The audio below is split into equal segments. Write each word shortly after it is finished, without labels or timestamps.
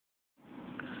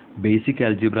Basic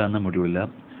algebra എന്ന മൊഡ്യൂളിൽ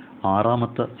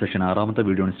ആറാമത്തെ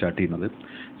വീഡിയോ ആണ് സ്റ്റാർട്ട് ചെയ്യുന്നത്.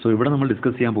 സോ ഇവിടെ നമ്മൾ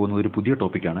ഡിസ്കസ് ചെയ്യാൻ പോകുന്നത് ഒരു പുതിയ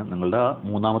ടോപ്പിക്കാണ്. നിങ്ങളുടെ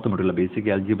മൂന്നാമത്തെ മൊഡ്യൂളിൽ ബേസിക്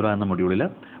ആൽജിബ്ര എന്ന മൊഡ്യൂളിൽ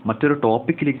മറ്റൊരു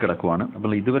ടോപ്പിക്കിലേക്ക് കിടക്കുവാണ്.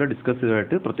 അപ്പോൾ ഇതുവരെ ഡിസ്കസ്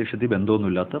ചെയ്തതായിട്ട് പ്രത്യക്ഷത്തിൽ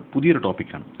ബന്ധമൊന്നുമില്ലാത്ത പുതിയൊരു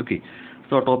ടോപ്പിക്കാണ്. ഓക്കെ,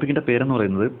 സോ ആ ടോപ്പിക്കിൻ്റെ പേരെന്ന്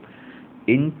പറയുന്നത്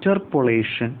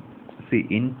ഇന്റർപൊളേഷൻ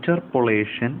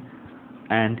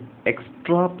ആൻഡ്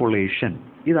എക്സ്ട്രാപൊളേഷൻ.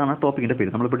 ഇതാണ് ടോപ്പിക്കിൻ്റെ പേര്.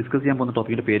 നമ്മളിപ്പോൾ ഡിസ്കസ് ചെയ്യാൻ പോകുന്ന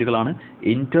ടോപ്പിക്കിൻ്റെ പേരുകളാണ്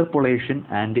interpolation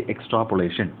and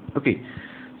extrapolation. Okay,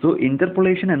 so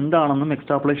interpolation എന്താണെന്നും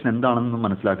എക്സ്ട്രാപൊളേഷൻ എന്താണെന്നും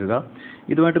മനസ്സിലാക്കുക.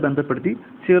 ഇതുമായിട്ട് ബന്ധപ്പെടുത്തി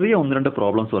ചെറിയ 1-2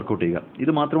 പ്രോബ്ലംസ് വർക്കൗട്ട് ചെയ്യുക.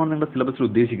 ഇത് മാത്രമാണ് നിങ്ങളുടെ സിലബസിൽ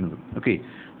ഉദ്ദേശിക്കുന്നത്. ഓക്കെ,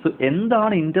 സോ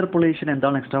എന്താണ് ഇന്റർപൊളേഷൻ,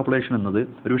 എന്താണ് എക്സ്ട്രാപൊളേഷൻ എന്നത്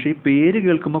ഒരുപക്ഷേ ഈ പേര്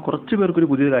കേൾക്കുമ്പോൾ കുറച്ച് പേർക്കൊരു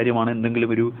പുതിയ കാര്യമാണ്.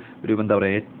 എന്തെങ്കിലും ഒരു എന്താ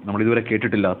പറയുക, നമ്മളിതുവരെ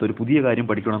കേട്ടിട്ടില്ലാത്ത ഒരു പുതിയ കാര്യം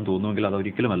പഠിക്കണമെന്ന് തോന്നുമെങ്കിൽ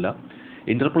അതൊരിക്കലുമല്ല.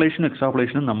 ഇന്റർപൊളേഷനും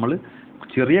എക്സ്ട്രാപൊളേഷനും നമ്മൾ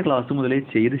ചെറിയ ക്ലാസ് മുതലേ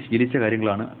ചെയ്ത് ശീലിച്ച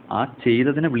കാര്യങ്ങളാണ്. ആ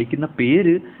ചെയ്തതിനെ വിളിക്കുന്ന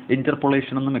പേര്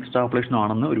ഇന്റർപൊളേഷൻ എന്നും എക്സ്ട്രാപൊളേഷനും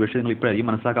ആണെന്ന് ഒരുപക്ഷെ നിങ്ങൾ ഇപ്പോഴായിരിക്കും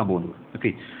മനസ്സിലാക്കാൻ പോകുന്നത്.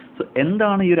 ഓക്കെ, സോ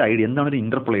എന്താണ് ഈ ഒരു ഐഡിയ, എന്താണ് ഒരു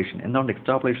ഇന്റർപൊളേഷൻ, എന്താണ്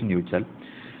എക്സ്ട്രാപൊളേഷൻ എന്ന് ചോദിച്ചാൽ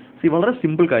വളരെ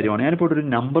സിമ്പിൾ കാര്യമാണ്. ഞാനിപ്പോൾ ഒരു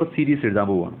നമ്പർ സീരീസ് എഴുതാൻ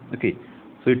പോവുകയാണ്. Okay,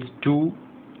 so it's 2,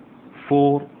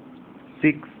 4,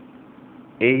 6,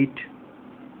 8,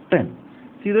 10.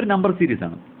 ഇതൊരു നമ്പർ സീരീസ്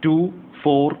ആണ്. 2,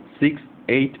 4, 6,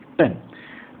 8, 10.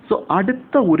 സോ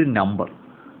അടുത്ത ഒരു നമ്പർ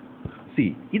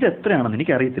ഇത് എത്രയാണെന്ന്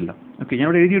എനിക്കറിയത്തില്ല. ഓക്കെ,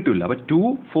 ഞാനിവിടെ എഴുതിയിട്ടില്ല. അപ്പോൾ 2,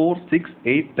 4, 6,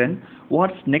 8, 10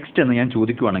 വാട്ട്സ് നെക്സ്റ്റ് എന്ന് ഞാൻ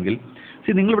ചോദിക്കുവാണെങ്കിൽ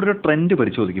നിങ്ങളിവിടെ ഒരു ട്രെൻഡ്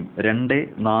പരിശോധിക്കും. 2,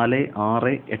 4,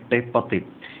 6, 8, 10.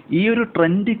 ഈ ഒരു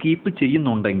ട്രെൻഡ് കീപ്പ്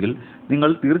ചെയ്യുന്നുണ്ടെങ്കിൽ നിങ്ങൾ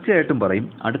തീർച്ചയായിട്ടും പറയും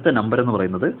അടുത്ത നമ്പർ എന്ന്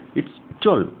പറയുന്നത് ഇറ്റ്സ്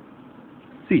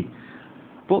 12.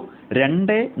 അപ്പോൾ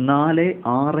 2,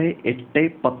 4, 6,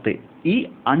 8, 10 ഈ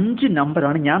 5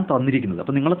 നമ്പറാണ് ഞാൻ തന്നിരിക്കുന്നത്.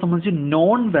 അപ്പോൾ നിങ്ങളെ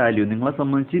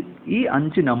സംബന്ധിച്ച് ഈ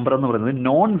 5 നമ്പർ എന്ന് പറയുന്നത്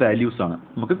നോൺ വാല്യൂസ് ആണ്.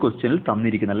 നമുക്ക് ക്വസ്റ്റ്യനിൽ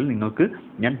തന്നിരിക്കുന്ന, അല്ലെങ്കിൽ നിങ്ങൾക്ക്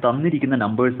ഞാൻ തന്നിരിക്കുന്ന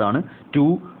നമ്പേഴ്സാണ് 2,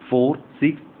 4,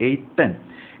 6, 8, 10.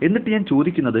 എന്നിട്ട് ഞാൻ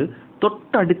ചോദിക്കുന്നത്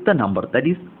തൊട്ടടുത്ത നമ്പർ,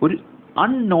 ദാറ്റ് ഈസ് ഒരു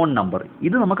അൺനോൺ നമ്പർ.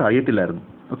 ഇത് നമുക്ക് അറിയത്തില്ലായിരുന്നു.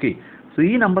 ഓക്കെ, സോ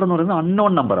ഈ നമ്പർ എന്ന് പറയുന്നത്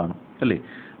അൺനോൺ നമ്പറാണ് അല്ലേ.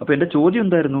 അപ്പോൾ എൻ്റെ ചോദ്യം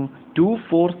എന്തായിരുന്നു? 2,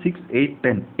 4, 6, 8,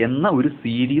 10 എന്ന ഒരു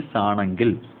സീരീസ് ആണെങ്കിൽ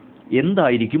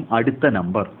എന്തായിരിക്കും അടുത്ത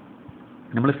നമ്പർ?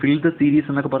 നമ്മൾ ഫിൽ ദ സീരീസ്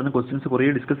എന്നൊക്കെ പറഞ്ഞ ക്വസ്റ്റ്യൻസ് കുറേ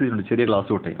ഡിസ്കസ് ചെയ്തിട്ടുണ്ട് ചെറിയ ക്ലാസ്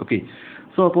തൊട്ടേ. ഓക്കെ,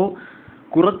 സോ അപ്പോൾ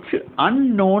കുറച്ച്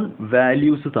അൺനോൺ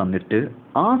വാല്യൂസ് തന്നിട്ട്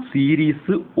ആ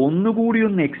സീരീസ് ഒന്നുകൂടി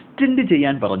ഒന്ന് എക്സ്റ്റെൻഡ്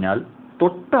ചെയ്യാൻ പറഞ്ഞാൽ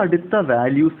തൊട്ടടുത്ത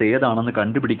വാല്യൂസ് ഏതാണെന്ന്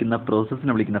കണ്ടുപിടിക്കുന്ന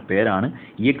പ്രോസസ്സിനെ വിളിക്കുന്ന പേരാണ്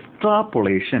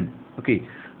എക്സ്ട്രാപൊളേഷൻ. ഓക്കെ,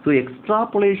 സോ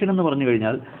എക്സ്ട്രാപൊളേഷൻ എന്ന് പറഞ്ഞു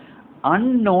കഴിഞ്ഞാൽ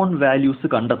അൺനോൺ വാല്യൂസ്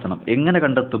കണ്ടെത്തണം. എങ്ങനെ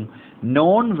കണ്ടെത്തും?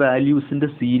 നോൺ വാല്യൂസിൻ്റെ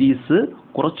സീരീസ്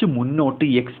കുറച്ച് മുന്നോട്ട്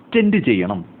എക്സ്റ്റെൻഡ്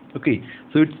ചെയ്യണം. Okay,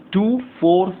 so it's 2,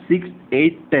 4, 6,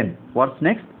 8, 10. What's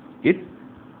next? It's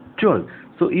 12.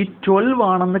 So ഈ 12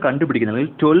 ആണെന്ന് കണ്ടുപിടിക്കുന്ന,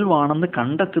 അല്ലെങ്കിൽ 12 ആണെന്ന്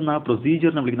കണ്ടെത്തുന്ന ആ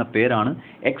പ്രൊസീജിയറിനെ വിളിക്കുന്ന പേരാണ്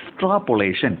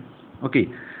എക്സ്ട്രാപൊളേഷൻ. ഓക്കെ,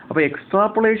 അപ്പോൾ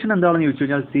എക്സ്ട്രാപൊളേഷൻ എന്താണെന്ന് ചോദിച്ചു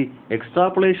കഴിഞ്ഞാൽ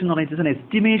എക്സ്ട്രാപൊളേഷൻ എന്ന് പറഞ്ഞാൽ it's an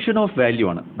estimation of value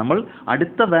ആണ്. നമ്മൾ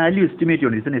അടുത്ത വാല്യൂ എസ്റ്റിമേറ്റ്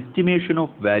ചെയ്യണം. It's an estimation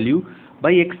of value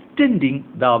by extending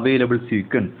the available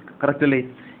sequence. Correct അല്ലേ?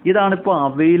 ഇതാണിപ്പോൾ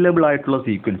അവൈലബിൾ ആയിട്ടുള്ള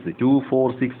സീക്വൻസ് 2, 4,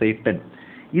 6, 8, 10.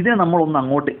 ഇതിനെ നമ്മളൊന്ന്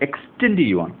അങ്ങോട്ട് എക്സ്റ്റെൻഡ്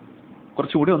ചെയ്യുവാണ്,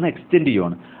 കുറച്ചുകൂടി ഒന്ന് എക്സ്റ്റെൻഡ്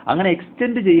ചെയ്യുവാണ്. അങ്ങനെ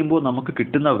എക്സ്റ്റെൻഡ് ചെയ്യുമ്പോൾ നമുക്ക്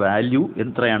കിട്ടുന്ന വാല്യൂ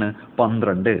എത്രയാണ്?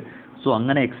 12. സോ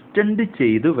അങ്ങനെ എക്സ്റ്റെൻഡ്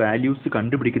ചെയ്ത് വാല്യൂസ്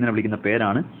കണ്ടുപിടിക്കുന്നതിനെ വിളിക്കുന്ന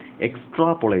പേരാണ്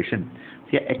എക്സ്ട്രാപൊളേഷൻ.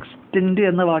 എക്സ്റ്റെൻഡ്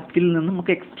എന്ന വാക്കിൽ നിന്ന്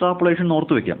നമുക്ക് എക്സ്ട്രാപൊളേഷൻ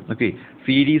ഓർത്ത് വെക്കാം. ഓക്കെ,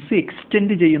 സീരീസ്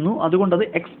എക്സ്റ്റെൻഡ് ചെയ്യുന്നു, അതുകൊണ്ട് അത്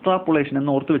എക്സ്ട്രാപൊളേഷൻ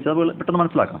എന്ന് ഓർത്ത് വെച്ചാൽ അത് പെട്ടെന്ന്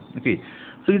മനസ്സിലാക്കാം. ഓക്കെ,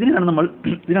 സോ ഇതിനാണ്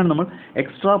നമ്മൾ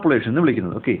എക്സ്ട്രാപൊളേഷൻ എന്ന്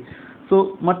വിളിക്കുന്നത്. ഓക്കെ, സോ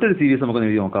മറ്റൊരു സീരീസ്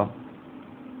നമുക്കൊന്ന് എഴുതി നോക്കാം.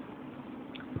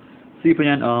 ഇപ്പോൾ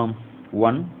ഞാൻ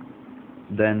 1,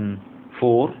 then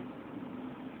 4,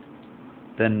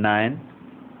 then 9,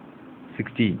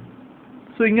 16.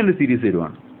 സോ ഇങ്ങനൊരു സീരീസ്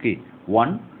വരുവാണ്. ഓക്കെ,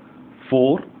 1,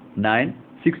 4, 9,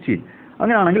 16.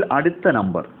 അങ്ങനെയാണെങ്കിൽ അടുത്ത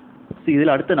നമ്പർ, ഇതിൽ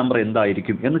അടുത്ത നമ്പർ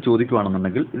എന്തായിരിക്കും എന്ന്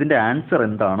ചോദിക്കുകയാണെന്നുണ്ടെങ്കിൽ ഇതിൻ്റെ ആൻസർ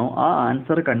എന്താണോ ആ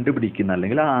ആൻസർ കണ്ടുപിടിക്കുന്ന,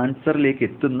 അല്ലെങ്കിൽ ആ ആൻസറിലേക്ക്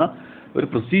എത്തുന്ന ഒരു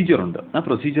പ്രൊസീജിയർ ഉണ്ട്. ആ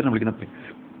പ്രൊസീജിയറിനെ വിളിക്കുന്ന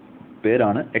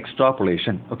പേരാണ്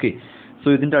എക്സ്ട്രാപൊളേഷൻ. ഓക്കെ, സോ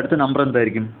ഇതിൻ്റെ അടുത്ത നമ്പർ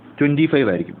എന്തായിരിക്കും? 25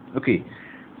 ആയിരിക്കും. ഓക്കെ,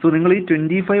 സോ നിങ്ങൾ ഈ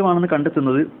 25 ആണെന്ന്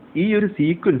കണ്ടെത്തുന്നത് ഈ ഒരു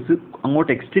സീക്വൻസ്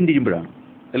അങ്ങോട്ട് എക്സ്റ്റെൻഡ് ചെയ്യുമ്പോഴാണ്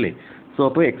അല്ലേ. സോ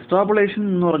അപ്പോൾ എക്സ്ട്രാപൊളേഷൻ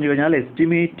എന്ന് പറഞ്ഞു കഴിഞ്ഞാൽ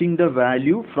estimating the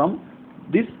value from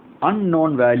this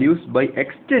unknown values by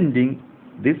extending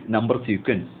this number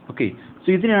sequence. Okay, so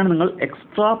ഇതിനെയാണ് നിങ്ങൾ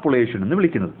എക്സ്ട്രാപൊളേഷൻ എന്ന്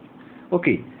വിളിക്കുന്നത്.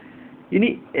 ഓക്കെ, ഇനി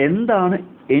എന്താണ്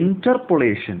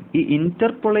ഇന്റർപൊളേഷൻ? ഈ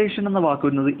ഇന്റർപൊളേഷൻ എന്ന വാക്ക്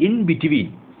വരുന്നത് in between.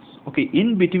 Okay, in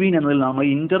between എന്നതിൽ നമ്മൾ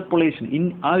ഇന്റർപൊളേഷൻ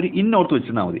ആ ഒരു ഓർത്ത്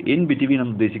വെച്ചിരുന്നാൽ മതി. ഇൻ ബിറ്റ്വീൻ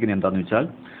എന്ന് ഉദ്ദേശിക്കുന്നത് എന്താണെന്ന് വെച്ചാൽ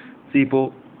ഇപ്പോൾ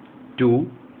 2,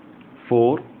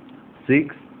 4,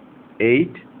 6,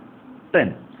 8,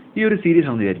 10 ഈ ഒരു സീരീസ്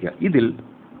ആണെന്ന് വിചാരിക്കുക. ഇതിൽ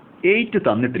 8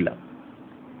 തന്നിട്ടില്ല.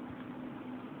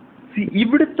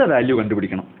 ഇവിടുത്തെ വാല്യൂ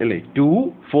കണ്ടുപിടിക്കണം അല്ലേ. 2,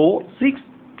 4, 6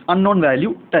 unknown value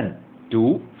 10. 2,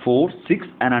 4, 6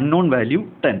 and unknown value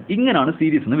 10. ഇങ്ങനെയാണ്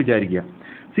സീരീസ് എന്ന് വിചാരിക്കുക.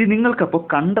 നിങ്ങൾക്കപ്പോൾ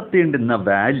കണ്ടെത്തേണ്ടുന്ന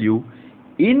value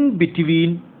in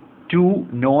between 2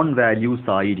 non values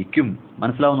ആയിരിക്കും.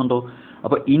 മനസ്സിലാവുന്നുണ്ടോ?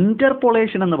 അപ്പോൾ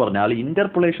ഇന്റർപോളേഷൻ എന്ന് പറഞ്ഞാൽ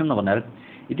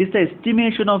it is the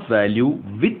estimation of value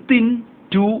within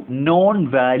 2 non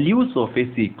values of A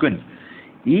sequence.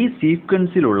 ഈ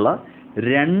സീക്വൻസിലുള്ള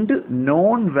 2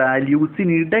 നോൺ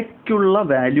വാല്യൂസിനിടയ്ക്കുള്ള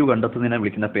വാല്യൂ കണ്ടെത്തുന്നതിനെ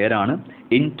വിളിക്കുന്ന പേരാണ്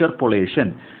ഇന്റർപോളേഷൻ.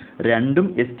 രണ്ടും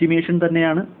എസ്റ്റിമേഷൻ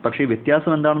തന്നെയാണ്, പക്ഷേ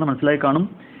വ്യത്യാസം എന്താണെന്ന് മനസ്സിലായി കാണും.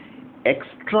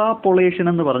 എക്സ്ട്രാപോളേഷൻ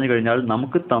എന്ന് പറഞ്ഞു കഴിഞ്ഞാൽ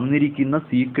നമുക്ക് തന്നിരിക്കുന്ന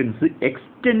സീക്വൻസ്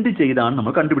എക്സ്റ്റെൻഡ് ചെയ്താണ്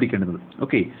നമ്മൾ കണ്ടുപിടിക്കേണ്ടത്.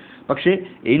 ഓക്കെ, പക്ഷേ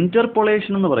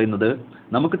ഇന്റർപോളേഷൻ എന്ന് പറയുന്നത്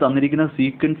നമുക്ക് തന്നിരിക്കുന്ന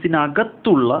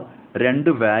സീക്വൻസിനകത്തുള്ള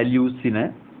 2 വാല്യൂസിനെ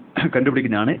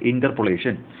കണ്ടുപിടിക്കുന്നതാണ്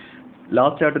ഇന്റർപോളേഷൻ.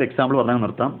 ലാസ്റ്റ് ആയിട്ടൊരു എക്സാമ്പിൾ പറഞ്ഞാൽ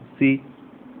നിർത്താം.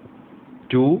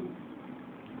 2,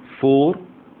 4,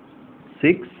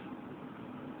 6,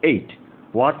 8.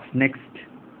 What's next?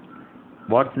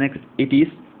 It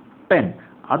is 10.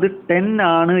 അത് 10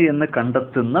 ആണ് എന്ന്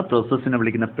കണ്ടെത്തുന്ന പ്രോസസ്സിനെ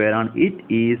വിളിക്കുന്ന പേരാണ് ഇറ്റ്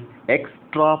ഈസ്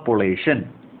എക്സ്ട്രാപോളേഷൻ.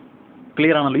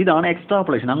 ക്ലിയർ ആണല്ലോ? ഇതാണ്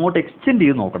എക്സ്ട്രാപോളേഷൻ. അങ്ങോട്ട് എക്സ്റ്റെൻഡ്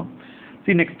ചെയ്ത് നോക്കണം.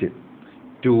 Next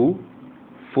 2,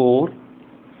 4,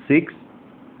 6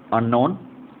 unknown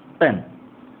 10.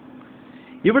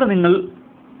 ഇവിടെ നിങ്ങൾ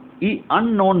ഈ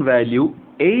അൺനോൺ വാല്യൂ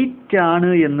 8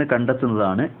 ആണ് എന്ന്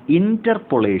കണ്ടെത്തുന്നതാണ്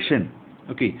ഇന്റർപോളേഷൻ.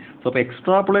 ഓക്കെ, സോ അപ്പോൾ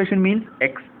extrapolation means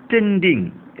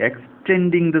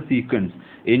extending the sequence.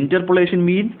 Interpolation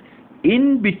means in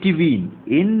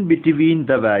between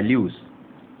the values.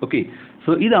 Okay,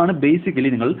 so ഇതാണ് ബേസിക്കലി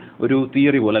നിങ്ങൾ ഒരു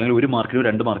തിയറി പോലെ അല്ലെങ്കിൽ 1 മാർക്കിനോ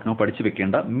 2 മാർക്കിനോ പഠിച്ചു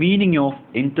വെക്കേണ്ട meaning of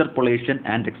interpolation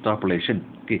and extrapolation.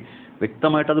 Okay,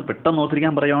 വ്യക്തമായിട്ട് അത് പെട്ടെന്ന്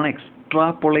ഓർത്തിരിക്കാൻ പറയുകയാണ്.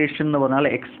 എക്സ്ട്രാപോളേഷൻ എന്ന് പറഞ്ഞാൽ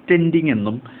എക്സ്റ്റെൻഡിങ്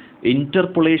എന്നും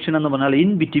ഇന്റർപോളേഷൻ എന്ന് പറഞ്ഞാൽ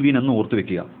ഇൻ ബിറ്റ്വീൻ എന്നും ഓർത്ത്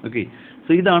വെക്കുക. ഓക്കെ,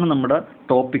 സോ ഇതാണ് നമ്മുടെ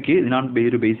ടോപ്പിക്ക്. ഇതിനാണ്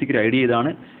ഒരു ബേസിക് ഐഡിയ.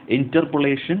 ഇതാണ്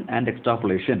ഇന്റർപോളേഷൻ ആൻഡ്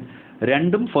എക്സ്ട്രാപോളേഷൻ.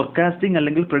 രണ്ടും ഫോർകാസ്റ്റിംഗ്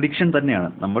അല്ലെങ്കിൽ പ്രഡിക്ഷൻ തന്നെയാണ്.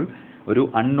 നമ്മൾ ഒരു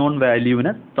അൺനോൺ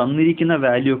വാല്യൂവിനെ തന്നിരിക്കുന്ന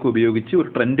വാല്യൂ ഒക്കെ ഉപയോഗിച്ച് ഒരു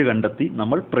ട്രെൻഡ് കണ്ടെത്തി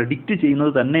നമ്മൾ പ്രഡിക്റ്റ്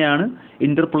ചെയ്യുന്നത് തന്നെയാണ്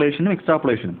ഇന്റർപോളേഷനും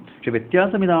എക്സ്ട്രാപോളേഷനും. പക്ഷേ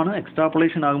വ്യത്യാസം ഇതാണ്.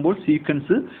 എക്സ്ട്രാപോളേഷൻ ആകുമ്പോൾ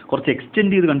സീക്വൻസ് കുറച്ച്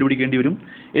എക്സ്റ്റെൻഡ് ചെയ്ത് കണ്ടുപിടിക്കേണ്ടി വരും.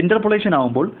 ഇന്റർപോളേഷൻ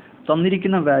ആകുമ്പോൾ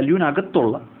തന്നിരിക്കുന്ന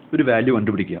വാല്യൂവിനകത്തുള്ള ഒരു വാല്യൂ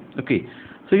കണ്ടുപിടിക്കുക. ഓക്കെ,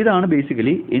 സോ ഇതാണ്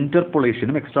ബേസിക്കലി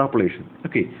ഇന്റർപോളേഷനും എക്സ്ട്രാപോളേഷനും.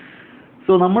 ഓക്കെ,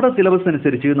 സോ നമ്മുടെ സിലബസ്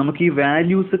അനുസരിച്ച് നമുക്ക് ഈ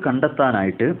വാല്യൂസ്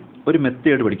കണ്ടെത്താനായിട്ട് ഒരു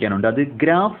മെത്തേഡ് പഠിക്കാനുണ്ട്. അത്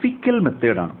ഗ്രാഫിക്കൽ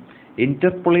മെത്തേഡാണ്.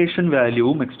 ഇന്റർപോളേഷൻ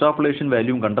വാല്യൂവും എക്സ്ട്രാപോളേഷൻ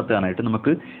വാല്യൂവും കണ്ടെത്താനായിട്ട്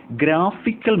നമുക്ക്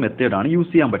ഗ്രാഫിക്കൽ മെത്തേഡാണ് യൂസ്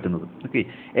ചെയ്യാൻ പറ്റുന്നത്. ഓക്കെ,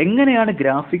 എങ്ങനെയാണ്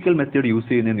ഗ്രാഫിക്കൽ മെത്തേഡ് യൂസ്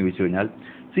ചെയ്യുന്നതെന്ന് ചോദിച്ചു കഴിഞ്ഞാൽ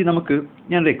നമുക്ക്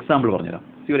ഞാനൊരു എക്സാമ്പിൾ പറഞ്ഞുതരാം.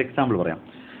 ഒരു എക്സാമ്പിൾ പറയാം.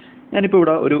 ഞാനിപ്പോൾ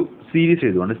ഇവിടെ ഒരു സീരീസ്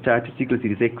എഴുതുവാണ്, സ്റ്റാറ്റിസ്റ്റിക്കൽ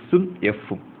സീരീസ് എക്സും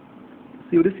എഫും.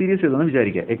 ഒരു സീരീസ് എഴുതുമെന്ന്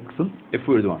വിചാരിക്കുക, എക്സും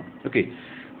എഫും എഴുതുവാണ്. ഓക്കെ,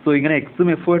 സോ ഇങ്ങനെ എക്സും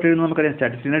എഫും ആയിട്ട് എഴുതുന്നത് നമുക്കറിയാം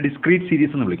സ്റ്റാറ്റിസ്റ്റിക്സിനെ ഡിസ്ക്രീറ്റ്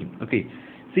സീരീസ് എന്ന് വിളിക്കും. ഓക്കെ,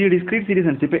 ഈ ഡിസ്ക്രീറ്റ് സീരീസ്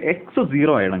അനുസരിച്ച് ഇപ്പോൾ എക്സ്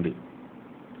 0 ആണെങ്കിൽ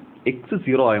എക്സ്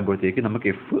 0 ആകുമ്പോഴത്തേക്ക് നമുക്ക്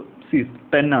എഫ്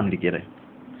 10 ആണെന്നിരിക്കല്ലേ.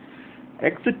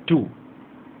 എക്സ് 2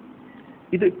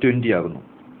 ഇത് 20 ആകുന്നു.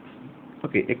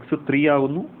 ഓക്കെ, എക്സ് 3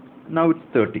 ആകുന്നു. Now it's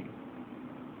 30.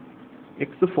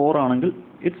 എക്സ് 4 ആണെങ്കിൽ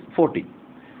ഇറ്റ്സ് 40.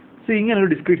 സോ ഇങ്ങനെ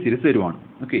ഒരു ഡിസ്ക്രീറ്റ് സീരീസ് വരുവാണ്.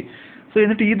 ഓക്കെ, സോ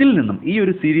എന്നിട്ട് ഇതിൽ നിന്നും ഈ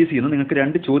ഒരു സീരീസിൽ നിന്ന് നിങ്ങൾക്ക്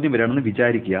 2 ചോദ്യം വരാണെന്ന്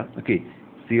വിചാരിക്കുക. ഓക്കെ,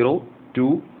 0,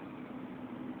 2,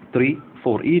 3,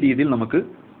 4 ഈ രീതിയിൽ നമുക്ക്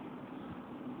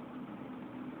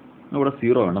ഇവിടെ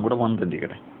 0 ആണ്, ഇവിടെ 1 തന്നെ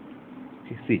ഇരിക്കട്ടെ.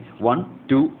 1,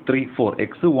 2, 3, 4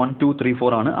 എക്സ് 1, 2, 3,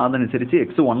 4 ആണ്. അതനുസരിച്ച്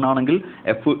എക്സ് 1 ആണെങ്കിൽ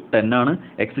എഫ് 10 ആണ്,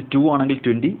 എക്സ് 2 ആണെങ്കിൽ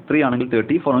 20, 3 ആണെങ്കിൽ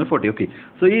 30, 4 ആണെങ്കിൽ 40. ഓക്കെ,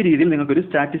 സോ ഈ രീതിയിൽ നിങ്ങൾക്കൊരു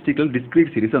സ്റ്റാറ്റിസ്റ്റിക്കൽ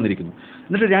ഡിസ്ക്രീറ്റ് സീരീസ് തന്നിരിക്കുന്നു.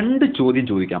 എന്നിട്ട് 2 ചോദ്യം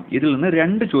ചോദിക്കാം. ഇതിൽ നിന്ന്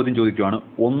 2 ചോദ്യം ചോദിക്കുകയാണ്.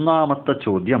 ഒന്നാമത്തെ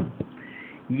ചോദ്യം,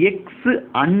 എക്സ്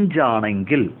 5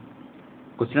 ആണെങ്കിൽ,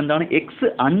 ക്വസ്റ്റ്യൻ എന്താണ്? എക്സ്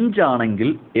 5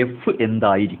 ആണെങ്കിൽ എഫ്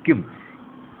എന്തായിരിക്കും?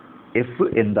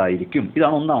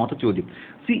 ഇതാണ് ഒന്നാമത്തെ ചോദ്യം.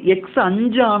 എക്സ്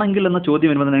 5 ആണെങ്കിൽ എന്ന ചോദ്യം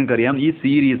വരുമ്പോൾ നിങ്ങൾക്കറിയാം ഈ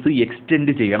സീരീസ്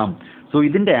എക്സ്റ്റെൻഡ് ചെയ്യണം. സോ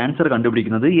ഇതിന്റെ ആൻസർ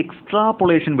കണ്ടുപിടിക്കുന്നത്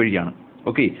എക്സ്ട്രാപോളേഷൻ വഴിയാണ്.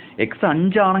 ഓക്കെ, എക്സ്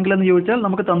 5 ആണെങ്കിൽ എന്ന് ചോദിച്ചാൽ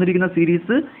നമുക്ക് തന്നിരിക്കുന്ന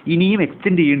സീരീസ് ഇനിയും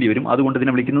എക്സ്റ്റെൻഡ് ചെയ്യേണ്ടി വരും. അതുകൊണ്ട്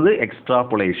ഇതിനെ വിളിക്കുന്നത്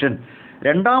എക്സ്ട്രാപോളേഷൻ.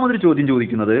 രണ്ടാമതൊരു ചോദ്യം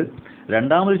ചോദിക്കുന്നത്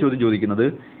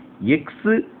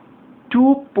എക്സ്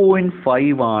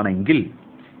 2.5 ആണെങ്കിൽ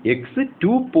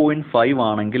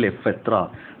എഫ് എത്ര?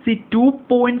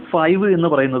 2.5 എന്ന്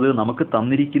പറയുന്നത് നമുക്ക്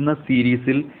തന്നിരിക്കുന്ന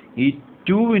സീരീസിൽ ഈ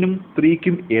 2നും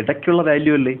 3ക്കും ഇടയ്ക്കുള്ള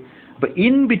വാല്യൂ അല്ലേ. അപ്പോൾ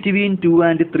ഇൻ ബിറ്റ്വീൻ 2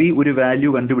 and 3 ഒരു വാല്യൂ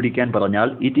കണ്ടുപിടിക്കാൻ പറഞ്ഞാൽ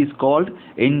it is called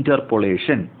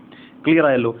interpolation. Clear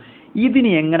ആയല്ലോ?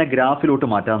 ഇതിനെ എങ്ങനെ ഗ്രാഫിലോട്ട്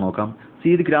മാറ്റാൻ നോക്കാം.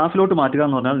 ഇത് ഗ്രാഫിലോട്ട് മാറ്റുക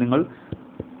എന്ന് പറഞ്ഞാൽ നിങ്ങൾ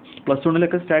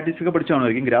 +1 സ്റ്റാറ്റിസ്റ്റിക്സ് പഠിച്ചു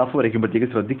കാണുമായിരിക്കും. ഗ്രാഫ് വരയ്ക്കുമ്പോഴത്തേക്ക്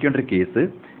ശ്രദ്ധിക്കേണ്ട ഒരു കേസ്,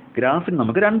 ഗ്രാഫിന്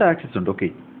നമുക്ക് 2 ആക്സിസ് ഉണ്ട്. ഓക്കെ,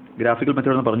 ഗ്രാഫിക്കൽ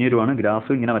മെത്തേഡ് എന്ന് പറഞ്ഞു തരുവാണ്.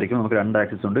 ഗ്രാഫ് ഇങ്ങനെ വരയ്ക്കുമ്പോൾ നമുക്ക് 2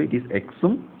 ആക്സിസ് ഉണ്ട്. ഇറ്റ് ഈസ്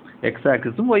എക്സ്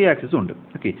ആക്സിസും വൈ ആക്സിസും ഉണ്ട്.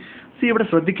 ഓക്കെ, ഇവിടെ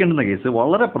ശ്രദ്ധിക്കേണ്ടുന്ന കേസ്,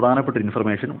 വളരെ പ്രധാനപ്പെട്ട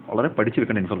ഇൻഫർമേഷൻ, വളരെ പഠിച്ചു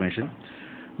വെക്കേണ്ട ഇൻഫർമേഷൻ.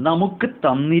 നമുക്ക്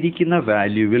തന്നിരിക്കുന്ന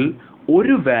വാല്യൂവിൽ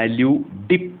ഒരു വാല്യൂ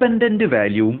ഡിപ്പെൻഡൻറ്റ്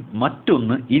വാല്യൂവും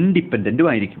മറ്റൊന്ന് ഇൻഡിപെൻഡൻറ്റും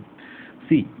ആയിരിക്കും.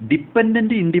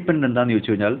 ഡിപ്പെൻഡൻറ്റ് ഇൻഡിപെൻഡൻ്റ് എന്താണെന്ന്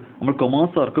ചോദിച്ചു കഴിഞ്ഞാൽ നമ്മൾ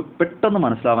കൊമേഴ്സുകാർക്ക് പെട്ടെന്ന്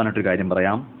മനസ്സിലാവാനായിട്ടൊരു കാര്യം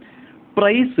പറയാം.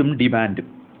 പ്രൈസും ഡിമാൻഡും.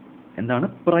 എന്താണ്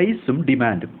പ്രൈസും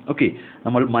ഡിമാൻഡും? ഓക്കെ,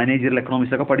 നമ്മൾ മാനേജറിയൽ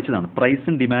എക്കണോമിക്സ് ഒക്കെ പഠിച്ചതാണ്.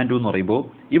 പ്രൈസും ഡിമാൻഡും എന്ന് പറയുമ്പോൾ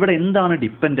ഇവിടെ എന്താണ്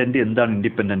ഡിപ്പെൻഡൻറ്റ്, എന്താണ്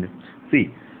ഇൻഡിപെൻഡൻറ്റ്?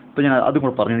 ഇപ്പോൾ ഞാൻ അതും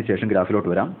കൂടെ പറഞ്ഞതിന് ശേഷം ഗ്രാഫിലോട്ട്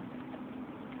വരാം.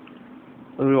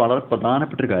 ഒരു വളരെ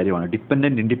പ്രധാനപ്പെട്ട ഒരു കാര്യമാണ്.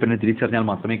 ഡിപ്പെൻഡൻറ്റ് ഇൻഡിപെൻഡൻറ്റ് തിരിച്ചറിഞ്ഞാൽ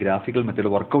മാത്രമേ ഗ്രാഫിക്കൽ മെത്തേഡ്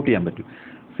വർക്കൗട്ട് ചെയ്യാൻ പറ്റൂ.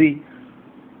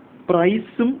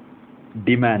 പ്രൈസും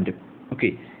ഡിമാൻഡും. ഓക്കെ,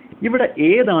 ഇവിടെ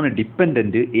ഏതാണ്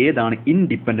ഡിപ്പെൻഡൻറ്റ്, ഏതാണ്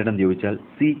ഇൻഡിപെൻഡൻ്റ് എന്ന് ചോദിച്ചാൽ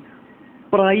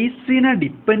പ്രൈസിനെ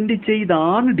ഡിപ്പെൻഡ്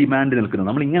ചെയ്താണ് ഡിമാൻഡ് നിൽക്കുന്നത്.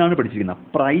 നമ്മൾ ഇങ്ങനെയാണ് പഠിച്ചിരിക്കുന്നത്.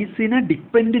 പ്രൈസിനെ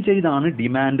ഡിപ്പെൻഡ് ചെയ്താണ്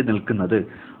ഡിമാൻഡ് നിൽക്കുന്നത്.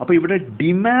 അപ്പോൾ ഇവിടെ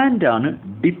ഡിമാൻഡാണ്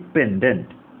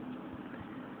ഡിപ്പെൻഡൻറ്റ്.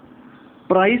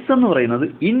 പ്രൈസ് എന്ന് പറയുന്നത്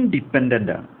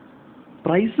ഇൻഡിപെൻഡൻ്റ് ആണ്.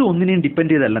 പ്രൈസ് ഒന്നിനെയും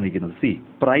ഡിപ്പെൻഡ് ചെയ്തല്ല നിൽക്കുന്നത്.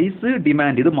 പ്രൈസ്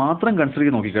ഡിമാൻഡ് ഇത് മാത്രം കൺസിഡർ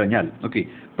ചെയ്ത് നോക്കിക്കഴിഞ്ഞാൽ, ഓക്കെ,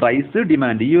 പ്രൈസ്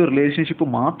ഡിമാൻഡ് ഈ ഒരു റിലേഷൻഷിപ്പ്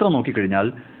മാത്രം നോക്കിക്കഴിഞ്ഞാൽ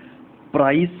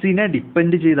പ്രൈസിനെ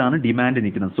ഡിപ്പെൻഡ് ചെയ്താണ് ഡിമാൻഡ്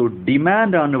നിൽക്കുന്നത്. സോ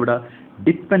ഡിമാൻഡ് ആണ് ഇവിടെ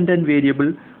ഡിപ്പെൻഡൻറ്റ് വേരിയബിൾ,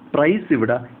 പ്രൈസ്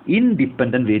ഇവിടെ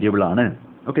ഇൻഡിപെൻഡൻറ്റ് വേരിയബിൾ ആണ്.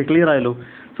 ഓക്കെ, ക്ലിയർ ആയല്ലോ?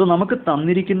 സോ നമുക്ക്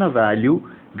തന്നിരിക്കുന്ന വാല്യൂ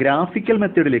ഗ്രാഫിക്കൽ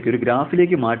മെത്തേഡിലേക്ക്, ഒരു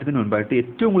ഗ്രാഫിലേക്ക് മാറ്റുന്നതിന് മുൻപായിട്ട്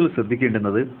ഏറ്റവും കൂടുതൽ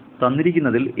ശ്രദ്ധിക്കേണ്ടുന്നത്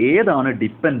തന്നിരിക്കുന്നതിൽ ഏതാണ്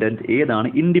ഡിപ്പെൻഡൻറ്റ്, ഏതാണ്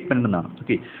ഇൻഡിപെൻഡൻ്റ് എന്നാണ്.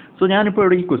 ഓക്കെ, സോ ഞാനിപ്പോൾ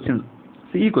ഇവിടെ ഈ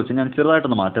ക്വസ്റ്റ്യൻ ഞാൻ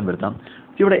ചെറുതായിട്ടൊന്ന് മാറ്റം വരുത്താം.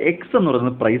 ഇവിടെ എക്സ് എന്ന്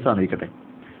പറയുന്നത് പ്രൈസ് ആണെന്നിരിക്കട്ടെ.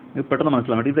 പെട്ടെന്ന്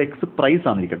മനസ്സിലാൻ വേണ്ടി ഇത് എക്സ് പ്രൈസ്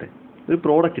ആണെന്നിരിക്കട്ടെ. ഒരു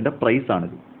പ്രോഡക്റ്റിൻ്റെ പ്രൈസ്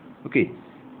ആണിത്. Okay,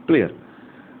 clear?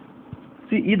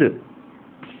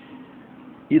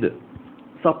 ഇത്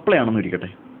സപ്ലൈ ആണെന്ന് ഇരിക്കട്ടെ.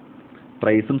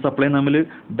 പ്രൈസും സപ്ലൈയും തമ്മിൽ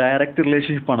ഡയറക്റ്റ്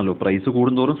റിലേഷൻഷിപ്പ് ആണല്ലോ. പ്രൈസ്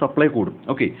കൂടുന്തോറും സപ്ലൈ കൂടും.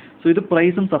 ഓക്കെ, സോ ഇത്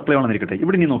പ്രൈസും സപ്ലൈ ആണെന്നിരിക്കട്ടെ.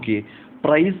 ഇവിടെ നീ നോക്കിയേ,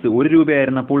 പ്രൈസ് 1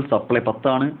 രൂപയായിരുന്നപ്പോൾ സപ്ലൈ 10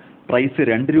 ആണ്. പ്രൈസ്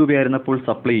 2 രൂപയായിരുന്നപ്പോൾ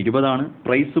സപ്ലൈ 20 ആണ്.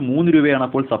 പ്രൈസ് 3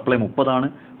 രൂപയാണപ്പോൾ സപ്ലൈ 30 ആണ്.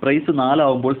 പ്രൈസ് 4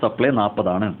 ആവുമ്പോൾ സപ്ലൈ 40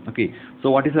 ആണ്. Okay, so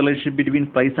what is relationship between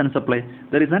price and supply?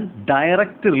 There is an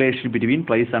direct relationship between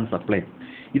price and supply.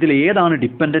 ഇതിൽ ഏതാണ്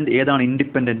ഡിപ്പെൻഡൻറ്റ്, ഏതാണ്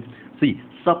ഇൻഡിപെൻഡൻറ്റ്?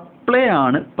 സപ്ലൈ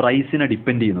ആണ് പ്രൈസിനെ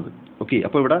ഡിപ്പെൻഡ് ചെയ്യുന്നത്. ഓക്കെ,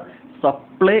 അപ്പോൾ ഇവിടെ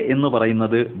സപ്ലൈ എന്ന്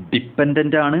പറയുന്നത്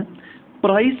ഡിപ്പെൻഡൻ്റ് ആണ്,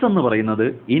 പ്രൈസ് എന്ന് പറയുന്നത്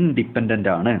ഇൻഡിപെൻഡൻ്റ്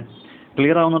ആണ്.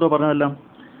 ക്ലിയർ ആവുന്നുണ്ടോ പറഞ്ഞതെല്ലാം?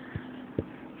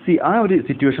 ആ ഒരു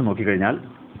സിറ്റുവേഷൻ നോക്കിക്കഴിഞ്ഞാൽ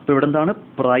ഇപ്പോൾ ഇവിടെ എന്താണ്?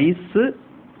 പ്രൈസ്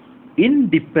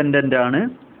ഇൻഡിപെൻഡൻ്റ് ആണ്,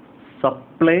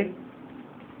 സപ്ലൈ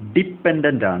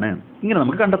ഡിപ്പെൻഡൻ്റ് ആണ്. ഇങ്ങനെ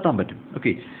നമുക്ക് കണ്ടെത്താൻ പറ്റും.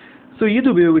 ഓക്കെ, സോ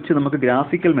ഇതുപയോഗിച്ച് നമുക്ക്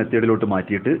ഗ്രാഫിക്കൽ മെത്തേഡിലോട്ട്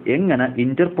മാറ്റിയിട്ട് എങ്ങനെ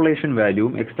ഇന്റർപൊളേഷൻ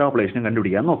വാല്യൂവും എക്സ്ട്രാപൊളേഷനും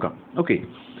കണ്ടുപിടിക്കാൻ നോക്കാം. ഓക്കെ,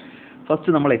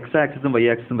 ഫസ്റ്റ് നമ്മൾ എക്സ് ആക്സിസും വൈ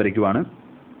ആക്സിസും വരയ്ക്കുവാണ്.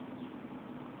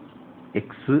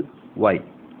 എക്സ് വൈ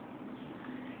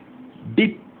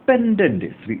ഡിപ്പെൻഡൻറ്റ്,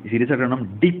 സീരിയസ് ആയിട്ട് വേണം,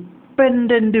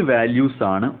 ഡിപ്പെൻഡൻറ്റ് വാല്യൂസ്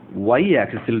ആണ് വൈ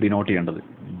ആക്സിസിൽ ഡിനോട്ട് ചെയ്യേണ്ടത്.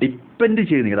 ഡിപ്പെൻഡ്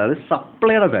ചെയ്യുന്നത്, അതായത്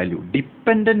സപ്ലൈയുടെ വാല്യൂ,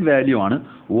 ഡിപ്പെൻഡൻറ്റ് വാല്യൂ ആണ്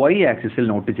വൈ ആക്സിസിൽ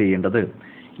നോട്ട് ചെയ്യേണ്ടത്.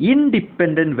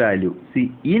 ഇൻഡിപെൻഡൻറ്റ്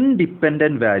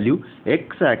വാല്യൂ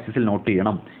എക്സ് ആക്സിസിൽ നോട്ട്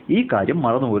ചെയ്യണം. ഈ കാര്യം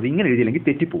മറന്നുപോകുന്നത്, ഇങ്ങനെ എഴുതിയില്ലെങ്കിൽ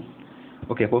തെറ്റിപ്പോവും.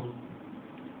 ഓക്കെ, അപ്പോൾ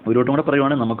ഒരു വട്ടം കൂടെ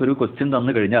പറയുവാണെങ്കിൽ നമുക്കൊരു ക്വസ്റ്റ്യൻ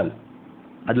തന്നു കഴിഞ്ഞാൽ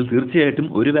അതിൽ തീർച്ചയായിട്ടും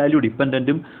ഒരു വാല്യൂ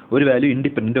ഡിപ്പെൻഡൻറ്റും ഒരു വാല്യൂ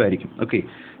ഇൻഡിപെൻഡൻറ്റും ആയിരിക്കും. ഓക്കെ,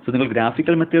 സോ നിങ്ങൾ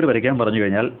ഗ്രാഫിക്കൽ മെത്തേഡ് വരയ്ക്കാൻ പറഞ്ഞു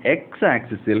കഴിഞ്ഞാൽ എക്സ്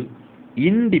ആക്സിസിൽ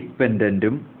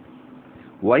ഇൻഡിപെൻഡൻറ്റും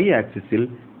വൈ ആക്സിസിൽ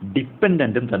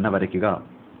ഡിപ്പെൻഡൻറ്റും തന്നെ വരയ്ക്കുക.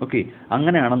 ഓക്കെ,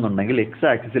 അങ്ങനെയാണെന്നുണ്ടെങ്കിൽ എക്സ്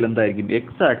ആക്സിസിൽ എന്തായിരിക്കും?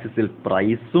 എക്സ് ആക്സിസിൽ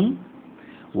പ്രൈസും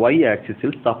വൈ ആക്സിസിൽ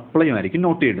സപ്ലൈയും ആയിരിക്കും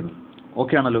നോട്ട് ചെയ്യേണ്ടത്.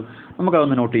 ഓക്കെ ആണല്ലോ?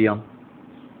 നമുക്കതൊന്ന് നോട്ട് ചെയ്യാം.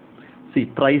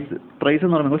 പ്രൈസ്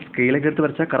എന്ന് പറയുമ്പോൾ സ്കെയിലൊക്കെ എടുത്ത്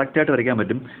വരച്ചാൽ കറക്റ്റായിട്ട് വരയ്ക്കാൻ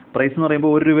പറ്റും. പ്രൈസ് എന്ന്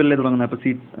പറയുമ്പോൾ 1 രൂപയല്ലേ തുടങ്ങുന്നത്. അപ്പോൾ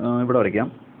ഇവിടെ വരയ്ക്കാം.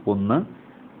 1,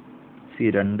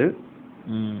 2,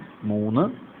 3,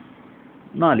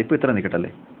 4. ഇപ്പോൾ ഇത്ര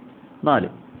നിൽക്കട്ടല്ലേ?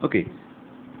 4. ഓക്കെ,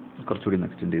 കുറച്ചുകൂടി ഒന്ന്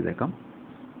എക്സ്റ്റെൻഡ് ചെയ്തേക്കാം.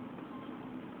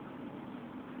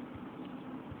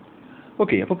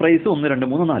 ഓക്കെ, അപ്പോൾ പ്രൈസ് 1,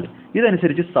 2, 3, 4.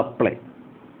 ഇതനുസരിച്ച്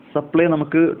സപ്ലൈ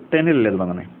നമുക്ക് 10-ലല്ലേ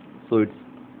തുടങ്ങുന്നത്. സോ ഇറ്റ്സ്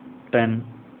 10,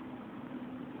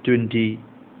 20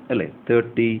 അല്ലേ,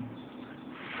 30,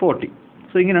 40.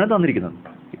 സോ ഇങ്ങനെയാണ് തന്നിരിക്കുന്നത്.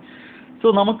 സോ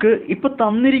നമുക്ക് ഇപ്പോൾ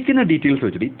തന്നിരിക്കുന്ന ഡീറ്റെയിൽസ്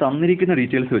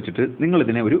വെച്ചിട്ട് നിങ്ങൾ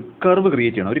ഇതിനെ ഒരു കർവ്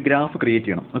ക്രിയേറ്റ് ചെയ്യണം, ഒരു ഗ്രാഫ് ക്രിയേറ്റ്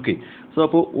ചെയ്യണം. ഓക്കെ, സോ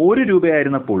അപ്പോൾ 1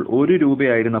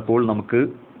 രൂപയായിരുന്നപ്പോൾ നമുക്ക്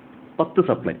 10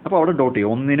 സപ്ലൈ. അപ്പോൾ അവിടെ ഡോട്ട്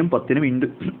ചെയ്യുക. 1-നും 10-നും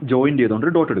ജോയിൻറ്റ് ചെയ്തുകൊണ്ട്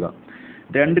ഡോട്ട് ഇടുക.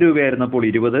 2 രൂപയായിരുന്നപ്പോൾ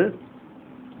 20,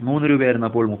 3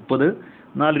 രൂപയായിരുന്നപ്പോൾ 30,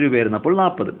 4 രൂപയായിരുന്നപ്പോൾ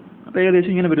 40. അപ്പോൾ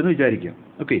ഏകദേശം ഇങ്ങനെ വരുമെന്ന് വിചാരിക്കുക.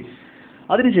 ഓക്കെ,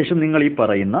 അതിനുശേഷം നിങ്ങൾ ഈ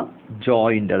പറയുന്ന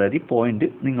ജോയിൻ്റ്, അതായത് ഈ പോയിന്റ്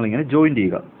നിങ്ങളിങ്ങനെ ജോയിൻറ്റ്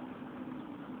ചെയ്യുക.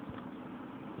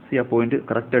 ആ പോയിന്റ്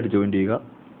കറക്റ്റായിട്ട് ജോയിൻറ്റ് ചെയ്യുക.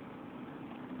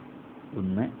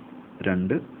 1,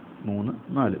 2, 3,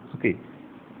 4. ഓക്കെ,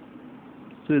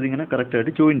 സോ ഇതിങ്ങനെ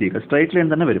കറക്റ്റായിട്ട് ജോയിൻറ്റ് ചെയ്യുക. സ്ട്രൈറ്റ് ലൈൻ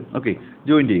തന്നെ വരും. ഓക്കെ,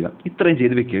 ജോയിൻറ്റ് ചെയ്യുക. ഇത്രയും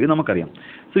ചെയ്ത് വെക്കുക, നമുക്കറിയാം.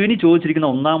 സോ ഇനി ചോദിച്ചിരിക്കുന്ന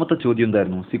ഒന്നാമത്തെ ചോദ്യം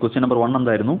എന്തായിരുന്നു? ക്വസ്റ്റ്യൻ നമ്പർ 1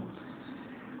 എന്തായിരുന്നു?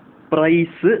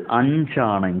 പ്രൈസ് 5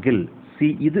 ആണെങ്കിൽ,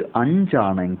 ഇത് 5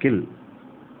 ആണെങ്കിൽ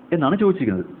എന്നാണ്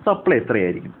ചോദിച്ചിരിക്കുന്നത്. സപ്ലൈ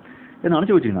എത്രയായിരിക്കും? എന്നാണ്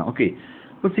ചോദിച്ചിരുന്നത്. ഓക്കെ,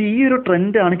 അപ്പോൾ ഈ ഒരു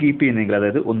ട്രെൻഡാണ് കീപ്പ് ചെയ്യുന്നതെങ്കിൽ,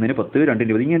 അതായത് 1-ന് 10, 2-ന്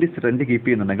 20 ഇങ്ങനെ ട്രെൻഡ് കീപ്പ്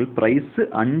ചെയ്യുന്നുണ്ടെങ്കിൽ പ്രൈസ്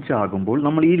 5 ആകുമ്പോൾ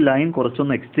നമ്മൾ ഈ ലൈൻ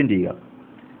കുറച്ചൊന്ന് എക്സ്റ്റെൻഡ് ചെയ്യുക.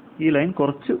 ഈ ലൈൻ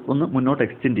കുറച്ച് ഒന്ന് മുന്നോട്ട്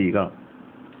എക്സ്റ്റെൻഡ് ചെയ്യുക.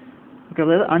 ഓക്കെ,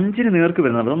 അതായത് 5-ന് നേർക്ക്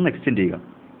വരുന്നത് ഒന്ന് എക്സ്റ്റെൻഡ് ചെയ്യുക.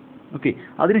 ഓക്കെ,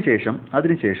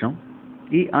 അതിനുശേഷം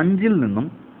ഈ 5-ൽ നിന്നും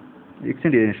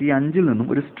എക്സ്റ്റെൻഡ് ചെയ്തതിനു ശേഷം ഈ 5-ൽ നിന്നും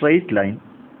ഒരു സ്ട്രെയിറ്റ്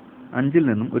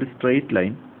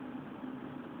ലൈൻ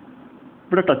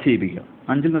ഇവിടെ ടച്ച് ചെയ്യിപ്പിക്കുക.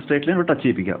 5-ൽ നിന്ന് സ്ട്രെയിറ്റ് ലൈൻ ഇവിടെ ടച്ച്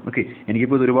ചെയ്യിപ്പിക്കുക. ഓക്കെ,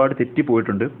 എനിക്കിപ്പോൾ ഇത് ഒരുപാട് തെറ്റി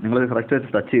പോയിട്ടുണ്ട്. നിങ്ങൾ കറക്റ്റായിട്ട്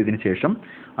ടച്ച് ചെയ്തതിന് ശേഷം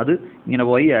അത് ഇങ്ങനെ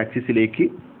y ആക്സിസിലേക്ക്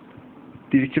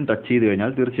തിരിച്ചും ടച്ച് ചെയ്ത്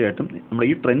കഴിഞ്ഞാൽ തീർച്ചയായിട്ടും നമ്മൾ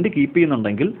ഈ ട്രെൻഡ് കീപ്പ്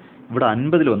ചെയ്യുന്നുണ്ടെങ്കിൽ ഇവിടെ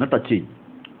 50-ൽ വന്ന് ടച്ച് ചെയ്യും.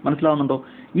 മനസ്സിലാവുന്നുണ്ടോ?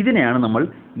 ഇതിനെയാണ് നമ്മൾ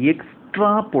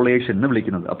എക്സ്ട്രാപൊളേഷൻ എന്ന്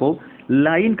വിളിക്കുന്നത്. അപ്പോൾ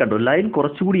ലൈൻ കണ്ടോ, ലൈൻ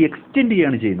കുറച്ചുകൂടി എക്സ്റ്റെൻഡ്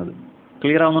ചെയ്യുകയാണ് ചെയ്യുന്നത്.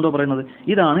 ക്ലിയർ ആവുന്നുണ്ടോ പറയുന്നത്?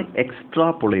 ഇതാണ്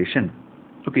എക്സ്ട്രാപൊളേഷൻ.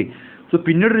 ഓക്കെ, സോ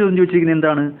പിന്നീട് ചോദ്യം ചോദിച്ചിരിക്കുന്നത്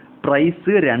എന്താണ്?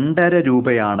 പ്രൈസ് 2.5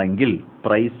 രൂപയാണെങ്കിൽ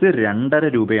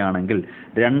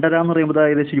 2.5 എന്ന് പറയുമ്പോൾ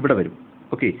ഏകദേശം ഇവിടെ വരും.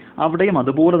 ഓക്കെ, അവിടെയും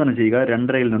അതുപോലെ തന്നെ ചെയ്യുക.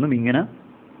 2.5-ൽ നിന്നും ഇങ്ങനെ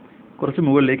കുറച്ച്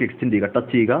മുകളിലേക്ക് എക്സ്റ്റെൻഡ് ചെയ്യുക,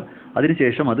 ടച്ച് ചെയ്യുക.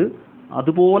 അതിനുശേഷം അത്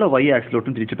അതുപോലെ y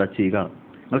ആക്സിലോട്ടും തിരിച്ച് ടച്ച് ചെയ്യുക.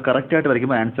 നിങ്ങൾ കറക്റ്റായിട്ട്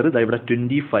വരയ്ക്കുമ്പോൾ ആൻസർ ഇവിടെ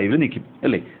 25-ൽ നിൽക്കും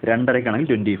അല്ലേ? 2.5-ക്കാണെങ്കിൽ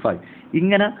 25.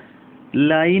 ഇങ്ങനെ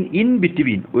ലൈൻ ഇൻ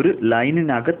ബിറ്റ്വീൻ, ഒരു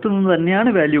ലൈനിനകത്ത് നിന്ന് തന്നെയാണ്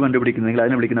വാല്യൂ കണ്ടുപിടിക്കുന്നതെങ്കിൽ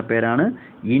അതിനെ വിളിക്കുന്ന പേരാണ്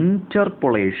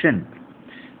ഇന്റർപൊളേഷൻ.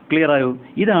 ക്ലിയർ ആയോ?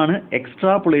 ഇതാണ്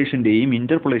എക്സ്ട്രാപൊളേഷൻ്റെയും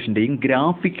ഇന്റർപൊളേഷൻ്റെയും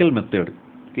ഗ്രാഫിക്കൽ മെത്തേഡ്.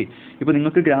 ഓക്കെ, ഇപ്പോൾ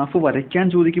നിങ്ങൾക്ക് ഗ്രാഫ് വരയ്ക്കാൻ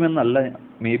ചോദിക്കുമെന്നല്ല,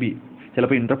 മേ ബി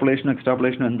ചിലപ്പോൾ ഇന്റർപൊളേഷനും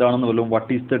എക്സ്ട്രാപൊളേഷനും എന്താണെന്ന് വല്ലതും,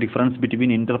 what is the difference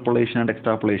between interpolation and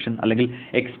extrapolation, അല്ലെങ്കിൽ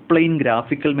explain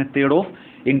graphical method of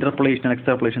interpolation and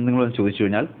extrapolation നിങ്ങൾ ചോദിച്ചു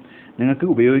കഴിഞ്ഞാൽ നിങ്ങൾക്ക്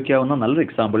ഉപയോഗിക്കാവുന്ന നല്ലൊരു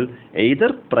example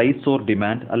either price or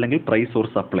demand, അല്ലെങ്കിൽ price or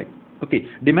supply. Okay,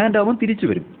 demand ആവുമ്പോൾ തിരിച്ചു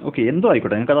വരും. ഓക്കെ, എന്തോ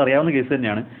ആയിക്കോട്ടെ, നിങ്ങൾക്ക് അത് അറിയാവുന്ന കേസ്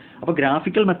തന്നെയാണ്. അപ്പോൾ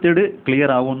ഗ്രാഫിക്കൽ മെത്തേഡ്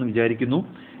ക്ലിയർ ആവുമെന്ന് വിചാരിക്കുന്നു.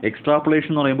 എക്സ്ട്രാപൊളേഷൻ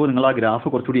എന്ന് പറയുമ്പോൾ നിങ്ങൾ ആ ഗ്രാഫ്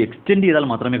കുറച്ചുകൂടി എക്സ്റ്റെൻഡ് ചെയ്താൽ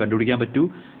മാത്രമേ കണ്ടുപിടിക്കാൻ പറ്റൂ.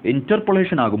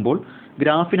 ഇന്റർപൊളേഷൻ ആകുമ്പോൾ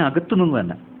ഗ്രാഫിനകത്തു നിന്ന്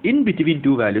തന്നെ ഇൻ ബിറ്റ്വീൻ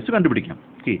 2 വാല്യൂസ് കണ്ടുപിടിക്കാം.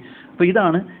 ഓക്കെ, അപ്പോൾ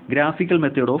ഇതാണ് graphical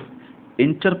method of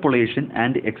interpolation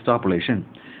and extrapolation.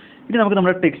 ഇനി നമുക്ക്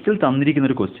നമ്മുടെ ടെക്സ്റ്റിൽ തന്നിരിക്കുന്ന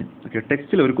ഒരു ക്വസ്റ്റ്യൻ, ഓക്കെ,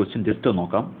 ടെക്സ്റ്റിൽ ഒരു ക്വസ്റ്റ്യൻ ജസ്റ്റ്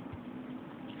നോക്കാം.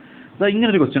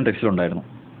 ഇങ്ങനൊരു ക്വസ്റ്റ്യൻ ടെക്സ്റ്റിൽ ഉണ്ടായിരുന്നു.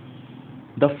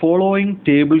 The following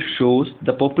table shows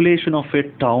the population of a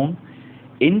town.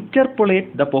 Interpolate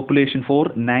the population for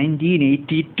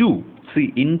 1982. See,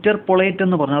 interpolate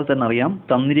എന്ന് പറഞ്ഞാൽ തന്നെ അറിയാം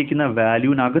തന്നിരിക്കുന്ന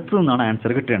വാല്യൂവിനകത്ത് നിന്നാണ്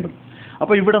ആൻസർ കിട്ടേണ്ടത്.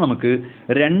 അപ്പോൾ ഇവിടെ നമുക്ക്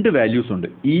 2 വാല്യൂസ് ഉണ്ട്,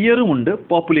 ഇയറും ഉണ്ട്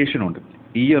പോപ്പുലേഷനും ഉണ്ട്.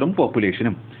 ഇയറും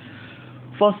പോപ്പുലേഷനും.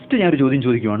 ഫസ്റ്റ് ഞാനൊരു ചോദ്യം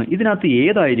ചോദിക്കുവാണ്, ഇതിനകത്ത്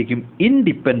ഏതായിരിക്കും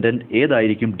ഇൻഡിപെൻഡൻറ്റ്,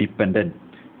 ഏതായിരിക്കും ഡിപ്പെൻഡൻറ്റ്?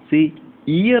 സി,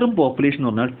 ഇയറും പോപ്പുലേഷൻ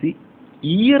എന്ന് പറഞ്ഞാൽ, സി,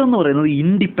 ഇയർ എന്ന് പറയുന്നത്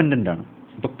ഇൻഡിപെൻഡൻ്റ് ആണ്.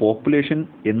 ഇപ്പോൾ പോപ്പുലേഷൻ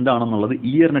എന്താണെന്നുള്ളത്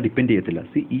ഇയറിനെ ഡിപ്പെൻഡ് ചെയ്യത്തില്ല.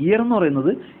 സി, ഇയർ എന്ന് പറയുന്നത്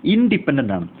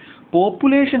ഇൻഡിപെൻഡൻ്റ് ആണ്.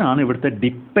 പോപ്പുലേഷൻ ആണ് ഇവിടുത്തെ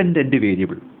ഡിപ്പെൻഡൻറ്റ്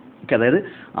വേരിയബിൾ. ഓക്കെ, അതായത്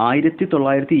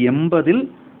 1980-ൽ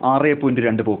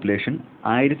 6.2 പോപ്പുലേഷൻ,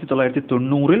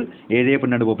 1990-ൽ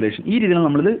 7.2 പോപ്പുലേഷൻ. ഈ രീതിയിലാണ്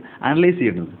നമ്മളിത് അനലൈസ്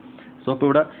ചെയ്യുന്നത്. സോ അപ്പോൾ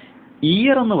ഇവിടെ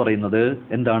ഇയർ എന്ന് പറയുന്നത്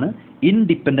എന്താണ്?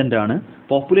 ഇൻഡിപെൻഡൻ്റ് ആണ്.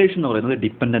 പോപ്പുലേഷൻ എന്ന് പറയുന്നത്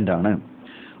ഡിപ്പെൻഡൻ്റ് ആണ്.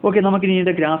 ഓക്കെ, നമുക്കിനി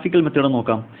ഇതിൻ്റെ ഗ്രാഫിക്കൽ മെത്തേഡ്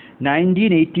നോക്കാം.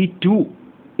 1982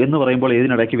 എന്ന് പറയുമ്പോൾ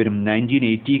ഏതിനിടയ്ക്ക് വരും?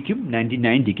 1980-ക്കും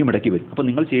 1990-ക്കും ഇടയ്ക്ക് വരും. അപ്പോൾ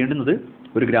നിങ്ങൾ ചെയ്യേണ്ടുന്നത്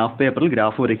ഒരു ഗ്രാഫ് പേപ്പറിൽ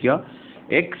ഗ്രാഫ് വരയ്ക്കുക.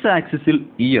 എക്സ് ആക്സിസിൽ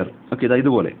ഇയർ, ഓക്കെ,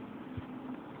 ഇതുപോലെ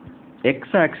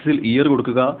എക്സ് ആക്സിസിൽ ഇയർ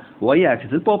കൊടുക്കുക, വൈ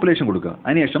ആക്സിസിൽ പോപ്പുലേഷൻ കൊടുക്കുക.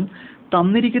 അതിനുശേഷം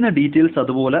തന്നിരിക്കുന്ന ഡീറ്റെയിൽസ്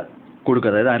അതുപോലെ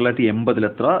കൊടുക്കുക. അതായത് 1980-ൽ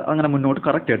എത്ര, അങ്ങനെ മുന്നോട്ട്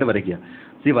കറക്റ്റായിട്ട് വരയ്ക്കുക.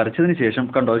 സി, വരച്ചതിന് ശേഷം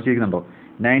കണ്ടോ ചെയ്യുന്നുണ്ടോ,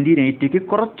 1980-ക്ക്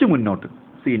കുറച്ച് മുന്നോട്ട്.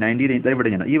 സി, 1980 ഇവിടെ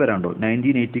ഞാൻ ഈ വരാണ്ടോ,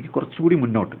 1980-ക്ക് കുറച്ചുകൂടി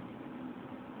മുന്നോട്ട്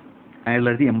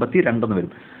 1982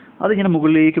 വരും. അതിങ്ങനെ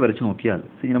മുകളിലേക്ക് വരച്ച് നോക്കിയാൽ,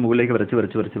 ഇങ്ങനെ മുകളിലേക്ക്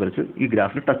വരച്ച് ഈ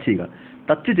ഗ്രാഫിൽ ടച്ച് ചെയ്യുക.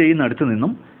 ടച്ച് ചെയ്യുന്ന അടുത്ത്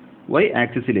നിന്നും വൈ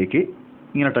ആക്സിസിലേക്ക്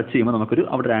ഇങ്ങനെ ടച്ച് ചെയ്യുമ്പോൾ നമുക്കൊരു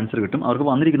അവിടെ ഒരു ആൻസർ കിട്ടും. അവർക്ക്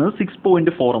വന്നിരിക്കുന്നത്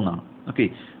 6.4 എന്നാണ്. ഓക്കെ,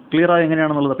 ക്ലിയർ ആയി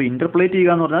എങ്ങനെയാണെന്നുള്ളത്. അപ്പോൾ ഇന്റർപോളേറ്റ്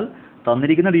ചെയ്യുക എന്ന് പറഞ്ഞാൽ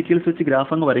തന്നിരിക്കുന്ന ഡീറ്റെയിൽസ് വെച്ച്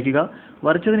ഗ്രാഫ് അങ്ങ് വരയ്ക്കുക.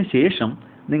 വരച്ചതിന് ശേഷം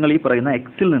നിങ്ങൾ ഈ പറയുന്ന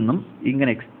എക്സിൽ നിന്നും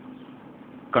ഇങ്ങനെ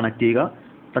കണക്ട് ചെയ്യുക,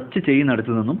 ടച്ച്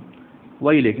ചെയ്യുന്നിടത്ത് നിന്നും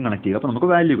വൈയിലേക്ക് കണക്ട് ചെയ്യുക. അപ്പോൾ നമുക്ക്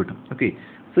വാല്യൂ കിട്ടും. ഓക്കെ,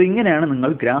 സോ ഇങ്ങനെയാണ് നിങ്ങൾ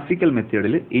ഗ്രാഫിക്കൽ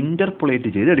മെത്തേഡിൽ ഇന്റർപോളേറ്റ്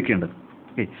ചെയ്ത് എടുക്കേണ്ടത്.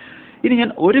 ഓക്കെ, ഇനി ഞാൻ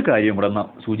ഒരു കാര്യം കൂടെ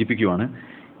സൂചിപ്പിക്കുവാണ്.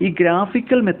 ഈ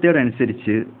ഗ്രാഫിക്കൽ മെത്തേഡ്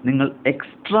അനുസരിച്ച് നിങ്ങൾ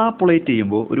എക്സ്ട്രാപൊളേറ്റ്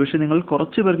ചെയ്യുമ്പോൾ ഒരുപക്ഷെ നിങ്ങൾ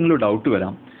കുറച്ച് പേർക്കെങ്കിലും ഡൗട്ട്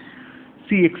വരാം.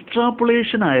 സി,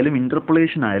 എക്സ്ട്രാപൊളേഷൻ ആയാലും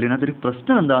ഇന്റർപൊളേഷൻ ആയാലും ഇതിനകത്തൊരു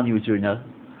പ്രശ്നം എന്താണെന്ന് ചോദിച്ചു കഴിഞ്ഞാൽ,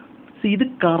 സി, ഇത്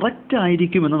കറക്റ്റ്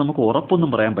ആയിരിക്കുമെന്ന് നമുക്ക്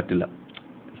ഉറപ്പൊന്നും പറയാൻ പറ്റില്ല.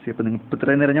 സി, അപ്പോൾ നിങ്ങൾ ഇപ്പോൾ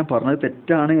ഇത്രയും നേരം ഞാൻ പറഞ്ഞത്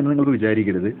തെറ്റാണ് എന്ന് നിങ്ങൾക്ക്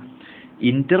വിചാരിക്കരുത്.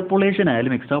 ഇന്റർപൊളേഷൻ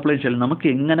ആയാലും എക്സ്ട്രാപൊളേഷൻ ആയാലും നമുക്ക്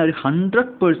എങ്ങനെ ഒരു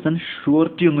 100%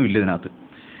 ഷുവർട്ടി ഒന്നും ഇല്ല ഇതിനകത്ത്.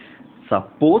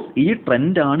 സപ്പോസ് ഈ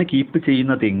ട്രെൻഡാണ് കീപ്പ്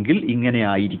ചെയ്യുന്നതെങ്കിൽ ഇങ്ങനെ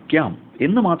ആയിരിക്കാം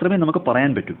എന്ന് മാത്രമേ നമുക്ക്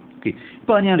പറയാൻ പറ്റൂ. ഓക്കെ,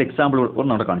 ഇപ്പോൾ ഞാൻ ഒരു എക്സാമ്പിൾ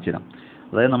ഒന്നവിടെ കാണിച്ചു തരാം.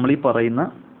 അതായത് നമ്മൾ ഈ പറയുന്ന,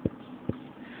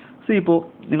 സി, ഇപ്പോൾ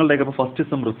നിങ്ങളുടെയൊക്കെ ഇപ്പോൾ ഫസ്റ്റ്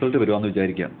സെം റിസൾട്ട് വരുവാന്ന്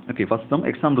വിചാരിക്കാം. Okay, first sem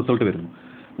exam result വരുന്നു.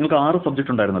 നിങ്ങൾക്ക് 6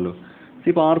 സബ്ജക്റ്റ് ഉണ്ടായിരുന്നല്ലോ.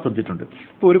 ഇപ്പോൾ 6 സബ്ജക്റ്റ് ഉണ്ട്.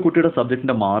 ഇപ്പോൾ ഒരു കുട്ടിയുടെ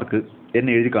സബ്ജക്റ്റിൻ്റെ മാർക്ക്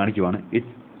എന്നെ എഴുതി കാണിക്കുവാണ്.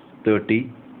 ഇറ്റ്സ് 30,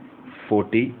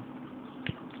 40,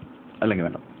 അല്ലെങ്കിൽ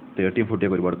വേണ്ട, 30, 40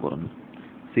 ഒക്കെ ഒരുപാട് കുറഞ്ഞു.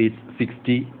 ഇറ്റ്സ്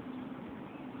 60,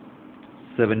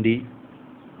 70,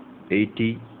 80,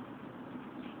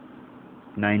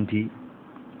 90,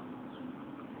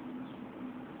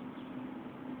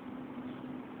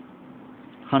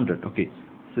 100. ഓക്കെ,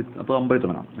 അപ്പോൾ 50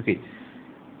 തുടങ്ങാം. ഓക്കെ,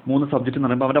 3 സബ്ജക്റ്റ് എന്ന്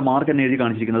പറയുമ്പോൾ അവൻ്റെ മാർക്ക് തന്നെ എഴുതി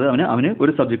കാണിച്ചിരിക്കുന്നത് അവന്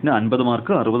ഒരു സബ്ജക്റ്റിന് 50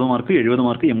 മാർക്ക്, 60 മാർക്ക്, 70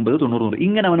 മാർക്ക്, 80, 90, 100.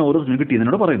 ഇങ്ങനെ അവൻ ഓരോ സബ്ജക്റ്റ്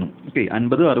കിട്ടിയതിനോട് പറയുന്നു. ഓക്കെ,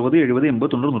 50, 60, 70,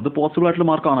 80, 90, 100 പോസിബിൾ ആയിട്ടുള്ള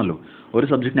മാർക്കാണല്ലോ. ഒരു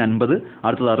സബ്ജക്റ്റിന് 50,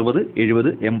 അടുത്തത് 60, 70,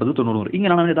 80, 90, 100.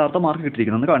 ഇങ്ങനെയാണ് അവൻ യഥാർത്ഥ മാർക്ക്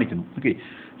കിട്ടിയിരിക്കുന്നതെന്ന് കാണിക്കുന്നു. ഓക്കെ,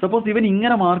 സപ്പോസ് ഇവൻ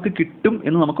ഇങ്ങനെ മാർക്ക് കിട്ടും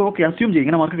എന്ന് നമുക്ക് ഓക്കെ അസ്യൂം ചെയ്യും.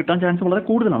 ഇങ്ങനെ മാർക്ക് കിട്ടാൻ ചാൻസ് വളരെ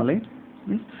കൂടുതലാണല്ലേ.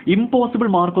 മീൻസ് ഇമ്പോസിബിൾ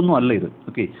മാർക്കൊന്നും അല്ല ഇത്.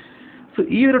 ഓക്കെ, സോ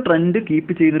ഈ ഒരു ട്രെൻഡ്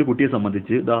കീപ്പ് ചെയ്യുന്നൊരു കുട്ടിയെ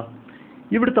സംബന്ധിച്ച്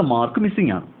ഇവിടുത്തെ മാർക്ക്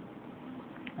മിസ്സിംഗ് ആണ്.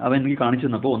 അവൻ എനിക്ക് കാണിച്ചു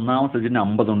തന്നപ്പോൾ ഒന്നാമത്തെ സബ്ജക്റ്റിന്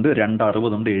 50 ഉണ്ട്, 2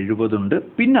 60 ഉണ്ട്, 70 ഉണ്ട്,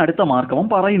 പിന്നെ അടുത്ത മാർക്ക് അവൻ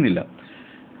പറയുന്നില്ല.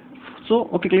 സോ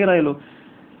ഓക്കെ, ക്ലിയർ ആയല്ലോ.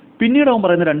 പിന്നീട് അവൻ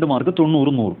പറയുന്ന 2 മാർക്ക്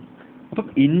 90, 100. അപ്പം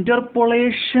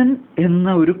ഇന്റർപൊളേഷൻ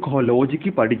എന്ന ഒരു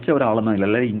ലോജിക്ക് പഠിച്ച ഒരാളെന്ന നിലയിൽ,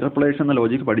 അല്ലെങ്കിൽ ഇന്റർപൊളേഷൻ എന്ന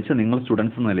ലോജിക്ക് പഠിച്ച നിങ്ങൾ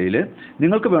സ്റ്റുഡൻസ് എന്ന നിലയിൽ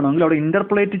നിങ്ങൾക്ക് വേണമെങ്കിൽ അവിടെ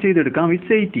ഇന്റർപൊളേറ്റ് ചെയ്തെടുക്കാം.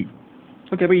 ഇറ്റ്സ് 80.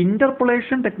 ഓക്കെ, അപ്പോൾ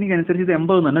ഇന്റർപൊളേഷൻ ടെക്നിക്ക് അനുസരിച്ച് ഇത്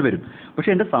 80 തന്നെ വരും. പക്ഷേ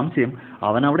എൻ്റെ സംശയം,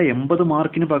 അവനവിടെ 80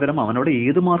 മാർക്കിന് പകരം അവനവിടെ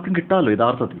ഏത് മാർക്കും കിട്ടാമല്ലോ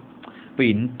യഥാർത്ഥത്തിൽ. അപ്പോൾ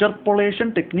ഇന്റർപൊളേഷൻ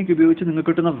ടെക്നിക്ക് ഉപയോഗിച്ച് നിങ്ങൾക്ക്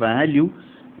കിട്ടുന്ന വാല്യൂ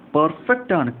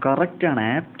പെർഫെക്റ്റ് ആണ്, കറക്റ്റ് ആണ്,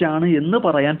 ആപ്റ്റ് ആണ് എന്ന്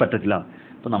പറയാൻ പറ്റത്തില്ല.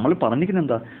 അപ്പോൾ നമ്മൾ പറഞ്ഞിരിക്കുന്നത്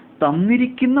എന്താ,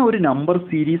 തന്നിരിക്കുന്ന ഒരു നമ്പർ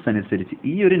സീരീസ് അനുസരിച്ച്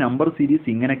ഈ ഒരു നമ്പർ സീരീസ്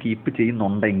ഇങ്ങനെ കീപ്പ്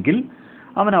ചെയ്യുന്നുണ്ടെങ്കിൽ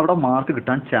അവൻ അവിടെ മാർക്ക്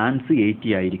കിട്ടാൻ ചാൻസ്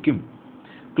 80 ആയിരിക്കും.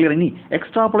 ക്ലിയർ? ഇനി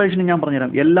എക്സ്ട്രാപൊളേഷൻ ഞാൻ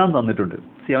പറഞ്ഞുതരാം. എല്ലാം തന്നിട്ടുണ്ട്.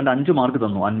 അവൻ്റെ 5 മാർക്ക്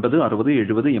തന്നു, 50, 60,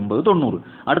 70, 80, 90.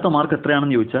 അടുത്ത മാർക്ക്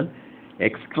എത്രയാണെന്ന് ചോദിച്ചാൽ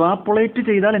എക്സ്ട്രാപൊളേറ്റ്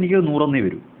ചെയ്താൽ എനിക്ക് 100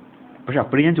 വരും. പക്ഷെ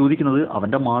അപ്പോഴും ഞാൻ ചോദിക്കുന്നത്,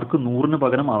 അവൻ്റെ മാർക്ക് 100ന്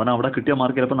പകരം അവൻ അവിടെ കിട്ടിയ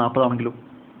മാർക്ക് ചിലപ്പോൾ 40 ആണെങ്കിലും.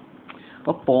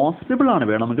 അപ്പോൾ പോസിബിൾ ആണ്,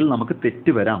 വേണമെങ്കിൽ നമുക്ക്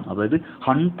തെറ്റ് വരാം. അതായത്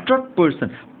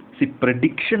 100%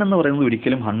 പ്രെഡിക്ഷൻ എന്ന് പറയുന്നത്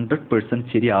ഒരിക്കലും 100%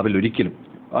 ശരിയാവില്ല. ഒരിക്കലും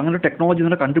അങ്ങനെ ടെക്നോളജി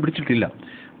തന്നെ കണ്ടുപിടിച്ചിട്ടില്ല.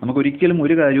 നമുക്കൊരിക്കലും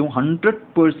ഒരു കാര്യവും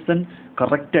 100%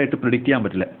 കറക്റ്റായിട്ട് പ്രിഡിക്റ്റ് ചെയ്യാൻ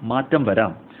പറ്റില്ല. മാറ്റം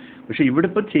വരാം. പക്ഷേ ഇവിടെ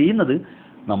ഇപ്പോൾ ചെയ്യുന്നത്,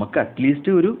 നമുക്ക്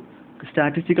അറ്റ്ലീസ്റ്റ് ഒരു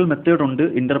സ്റ്റാറ്റിസ്റ്റിക്കൽ മെത്തേഡ് ഉണ്ട്,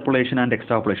 ഇന്റർപൊളേഷൻ ആൻഡ്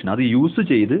എക്സ്ട്രാപൊളേഷൻ. അത് യൂസ്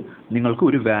ചെയ്ത് നിങ്ങൾക്ക്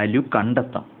ഒരു വാല്യൂ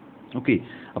കണ്ടെത്താം. ഓക്കെ,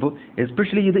 അപ്പോൾ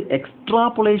എസ്പെഷ്യലി ഇത്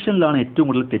എക്സ്ട്രാപൊളേഷനിലാണ് ഏറ്റവും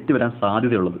കൂടുതൽ തെറ്റ് വരാൻ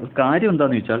സാധ്യതയുള്ളത്. കാര്യം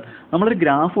എന്താണെന്ന് വെച്ചാൽ, നമ്മളൊരു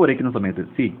ഗ്രാഫ് വരയ്ക്കുന്ന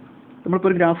സമയത്ത് നമ്മളിപ്പോൾ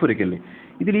ഒരു ഗ്രാഫ് വരയ്ക്കല്ലേ,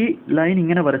 ഇതിൽ ഈ ലൈൻ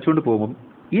ഇങ്ങനെ വരച്ചുകൊണ്ട് പോകുമ്പോൾ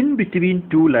ഇൻ ബിറ്റ്വീൻ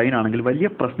 2 ലൈൻ ആണെങ്കിൽ വലിയ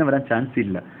പ്രശ്നം വരാൻ ചാൻസ്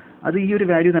ഇല്ല. അത് ഈ ഒരു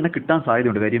വാല്യൂ തന്നെ കിട്ടാൻ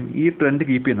സാധ്യതയുണ്ട്, കാര്യം ഈ ട്രെൻഡ്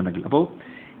കീപ്പ് ചെയ്യുന്നുണ്ടെങ്കിൽ. അപ്പോൾ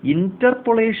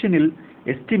ഇന്റർപൊളേഷനിൽ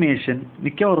എസ്റ്റിമേഷൻ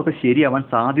മിക്കവാറും ശരിയാവാൻ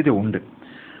സാധ്യത ഉണ്ട്.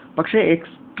 പക്ഷേ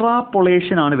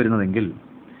എക്സ്ട്രാപൊളേഷൻ ആണ് വരുന്നതെങ്കിൽ,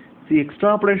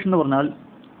 എക്സ്ട്രാപൊളേഷൻ എന്ന് പറഞ്ഞാൽ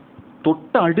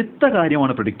തൊട്ടടുത്ത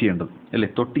കാര്യമാണ് പ്രെഡിക്റ്റ് ചെയ്യേണ്ടത് അല്ലേ.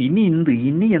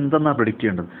 ഇനി എന്തെന്നാണ് പ്രെഡിക്റ്റ്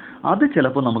ചെയ്യേണ്ടത്, അത്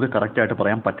ചിലപ്പോൾ നമുക്ക് കറക്റ്റായിട്ട്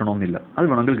പറയാൻ പറ്റണമെന്നില്ല. അത്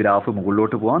വേണമെങ്കിൽ ഗ്രാഫ്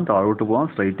മുകളിലോട്ട് പോകാം, താഴോട്ട് പോകാം,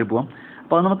 സ്ട്രൈറ്റ് പോകാം.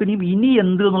 അപ്പോൾ അത് നമുക്ക് ഇനി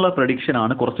എന്ത് എന്നുള്ള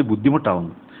പ്രഡിക്ഷനാണ് കുറച്ച്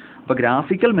ബുദ്ധിമുട്ടാവുന്നത്. അപ്പോൾ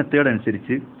ഗ്രാഫിക്കൽ മെത്തേഡ്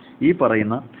അനുസരിച്ച് ഈ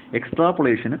പറയുന്ന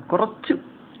എക്സ്ട്രാപൊളേഷന് കുറച്ച്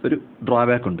ഒരു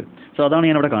ഡ്രോബാക്ക് ഉണ്ട്. സോ അതാണ്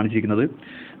ഞാൻ ഇവിടെ കാണിച്ചിരിക്കുന്നത്.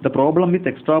 The problem with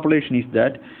extrapolation is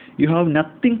that you have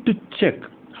nothing to check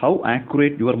how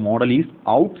accurate your model is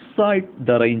outside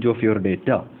the range of your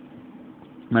data.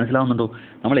 മനസ്സിലാവുന്നുണ്ടോ?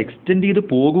 നമ്മൾ എക്സ്റ്റെൻഡ് ചെയ്ത്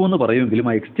പോകുമെന്ന് പറയുമെങ്കിലും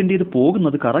ആ എക്സ്റ്റെൻഡ് ചെയ്ത്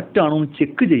പോകുന്നത് കറക്റ്റ് ആണോ എന്ന്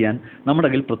ചെക്ക് ചെയ്യാൻ നമ്മുടെ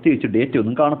കയ്യിൽ പ്രത്യേകിച്ച് ഡേറ്റ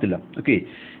ഒന്നും കാണത്തില്ല. Okay,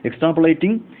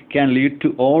 എക്സ്ട്രാപൊളേറ്റിംഗ് can lead to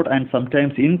odd and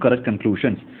sometimes incorrect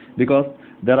conclusions because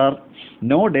there are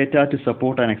no data to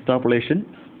support an extrapolation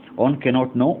on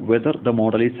cannot no whether the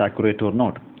model is accurate or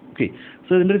not. Okay,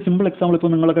 so ഇതിൻ്റെ ഒരു simple example,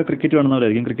 ഇപ്പോൾ നിങ്ങളൊക്കെ cricket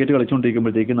കാണുന്നവരായിരിക്കും. Cricket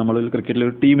കളിച്ചുകൊണ്ടിരിക്കുമ്പോഴത്തേക്കും നമ്മൾ ക്രിക്കറ്റിൽ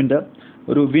ഒരു ടീമിൻ്റെ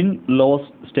ഒരു win loss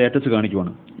status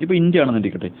കാണിക്കുവാണ്. ഇപ്പോൾ ഇന്ത്യ ആണെന്ന്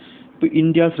ഇരിക്കട്ടെ. ഇപ്പോൾ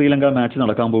ഇന്ത്യ ശ്രീലങ്ക മാച്ച്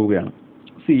നടക്കാൻ പോവുകയാണ്.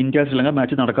 ഇന്ത്യ ശ്രീലങ്ക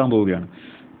മാച്ച് നടക്കാൻ പോവുകയാണ്.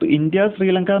 ഇപ്പോൾ ഇന്ത്യ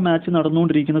ശ്രീലങ്ക മാച്ച്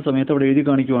നടന്നുകൊണ്ടിരിക്കുന്ന സമയത്ത് അവിടെ എഴുതി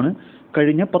കാണിക്കുവാണ്,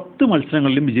 കഴിഞ്ഞ 10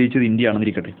 മത്സരങ്ങളിലും വിജയിച്ചത് ഇന്ത്യ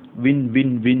ആണെന്നിരിക്കട്ടെ. Win win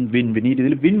win win win, ഈ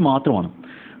രീതിയിൽ വിൻ മാത്രമാണ്.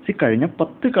 കഴിഞ്ഞ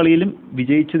 10 കളിയിലും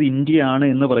വിജയിച്ചത് ഇന്ത്യയാണ്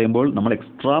എന്ന് പറയുമ്പോൾ നമ്മൾ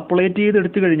എക്സ്ട്രാപൊളേറ്റ് ചെയ്ത്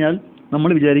എടുത്തു കഴിഞ്ഞാൽ നമ്മൾ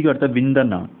വിചാരിക്കും അടുത്ത വിൻ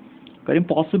തന്നെയാണ്. കാര്യം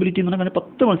പോസിബിലിറ്റി എന്ന് പറഞ്ഞാൽ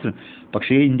 10 മത്സരം,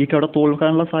 പക്ഷേ ഇന്ത്യക്ക് അവിടെ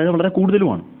തോൽക്കാനുള്ള സാധ്യത വളരെ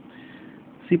കൂടുതലുമാണ്.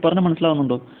 പറഞ്ഞാൽ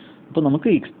മനസ്സിലാവുന്നുണ്ടോ? അപ്പോൾ നമുക്ക്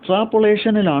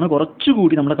എക്സ്ട്രാപൊളേഷനിലാണ്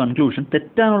കുറച്ചുകൂടി നമ്മുടെ കൺക്ലൂഷൻ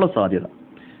തെറ്റാനുള്ള സാധ്യത.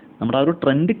 നമ്മുടെ ആ ഒരു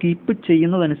ട്രെൻഡ് കീപ്പ്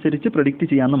ചെയ്യുന്നതനുസരിച്ച് പ്രെഡിക്റ്റ്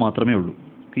ചെയ്യാമെന്ന് മാത്രമേ ഉള്ളൂ.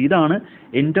 ഇതാണ്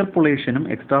ഇന്റർപൊളേഷനും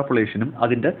എക്സ്ട്രാപൊളേഷനും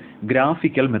അതിൻ്റെ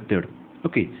ഗ്രാഫിക്കൽ മെത്തേഡ്.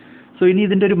 ഓക്കെ, സോ ഇനി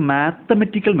ഇതിൻ്റെ ഒരു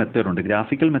മാത്തമെറ്റിക്കൽ മെത്തേഡ് ഉണ്ട്.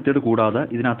 ഗ്രാഫിക്കൽ മെത്തേഡ് കൂടാതെ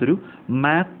ഇതിനകത്തൊരു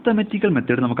മാത്തമെറ്റിക്കൽ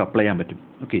മെത്തേഡ് നമുക്ക് അപ്ലൈ ചെയ്യാൻ പറ്റും.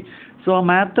 ഓക്കെ, സോ ആ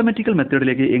മാത്തമെറ്റിക്കൽ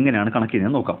മെത്തേഡിലേക്ക് എങ്ങനെയാണ് കണക്ട്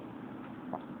ചെയ്യുന്നത് നോക്കാം.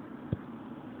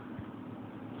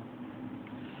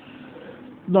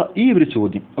 ഈ ഒരു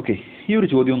ചോദ്യം, ഓക്കെ, ഈ ഒരു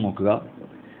ചോദ്യം നോക്കുക.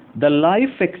 The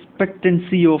life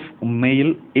expectancy of male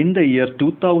in the year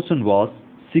 2000 was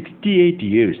 68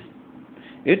 years.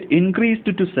 It increased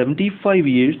to 75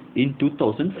 years in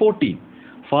 2014.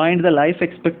 Find the life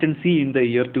expectancy in the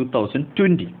year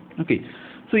 2020. Okay,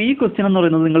 so ഈ ക്വസ്റ്റ്യൻ എന്ന്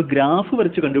പറയുന്നത് നിങ്ങൾ ഗ്രാഫ്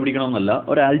വരച്ച് കണ്ടുപിടിക്കണമെന്നല്ല,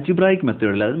 ഒരു ആൽജിബ്രായിക്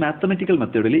മെത്തേഡിൽ, അതായത് മാത്തമെറ്റിക്കൽ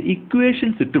മെത്തേഡിൽ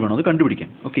ഇക്വേഷൻസ് ഇട്ട് വേണം അത് കണ്ടുപിടിക്കാൻ.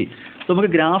 ഓക്കെ, സോ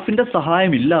നമുക്ക് ഗ്രാഫിൻ്റെ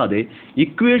സഹായമില്ലാതെ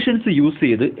ഇക്വേഷൻസ് യൂസ്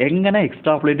ചെയ്ത് എങ്ങനെ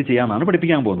എക്സ്ട്രാപ്പുലേറ്റ് ചെയ്യാമെന്നാണ്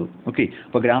പഠിപ്പിക്കാൻ പോകുന്നത്. ഓക്കെ,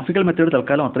 അപ്പോൾ ഗ്രാഫിക്കൽ മെത്തേഡ്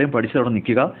തൽക്കാലം അത്രയും പഠിച്ച് അവിടെ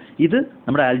നിൽക്കുക. ഇത്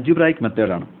നമ്മുടെ ആൽജിബ്രായിക്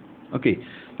മെത്തേഡാണ്. ഓക്കെ,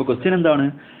 അപ്പോൾ ക്വസ്റ്റ്യൻ എന്താണ്?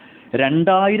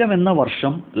 2000 എന്ന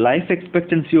വർഷം ലൈഫ്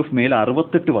എക്സ്പെക്റ്റൻസി ഓഫ് മെയിൽ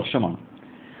 68 വർഷമാണ്.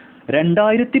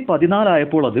 2014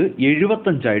 ആയപ്പോൾ അത്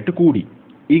 75 കൂടി.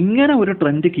 ഇങ്ങനെ ഒരു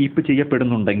ട്രെൻഡ് കീപ്പ്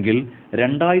ചെയ്യപ്പെടുന്നുണ്ടെങ്കിൽ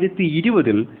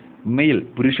 2020 മെയിൽ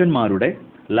പുരുഷന്മാരുടെ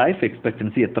ലൈഫ്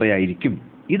എക്സ്പെക്റ്റൻസി എത്രയായിരിക്കും?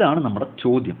 ഇതാണ് നമ്മുടെ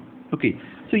ചോദ്യം. ഓക്കെ,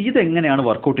 സോ ഇതെങ്ങനെയാണ്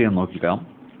വർക്കൗട്ട് ചെയ്യാൻ നോക്കിക്കാം.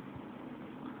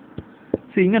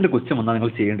 സോ ഇങ്ങനൊരു ക്വസ്റ്റ്യൻ വന്നാൽ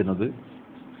നിങ്ങൾ ചെയ്യേണ്ടുന്നത്,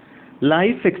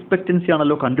 ലൈഫ് എക്സ്പെക്റ്റൻസി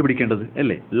ആണല്ലോ കണ്ടുപിടിക്കേണ്ടത്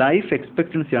അല്ലേ? ലൈഫ്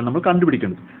എക്സ്പെക്റ്റൻസിയാണ് നമ്മൾ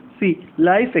കണ്ടുപിടിക്കേണ്ടത്.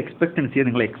 ലൈഫ് എക്സ്പെക്റ്റൻസിയെ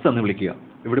നിങ്ങൾ എക്സ് എന്ന് വിളിക്കുക.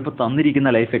 ഇവിടെ ഇപ്പോൾ തന്നിരിക്കുന്ന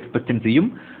ലൈഫ് എക്സ്പെക്റ്റൻസിയും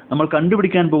നമ്മൾ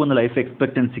കണ്ടുപിടിക്കാൻ പോകുന്ന ലൈഫ്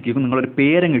എക്സ്പെക്റ്റൻസിക്കും നിങ്ങളൊരു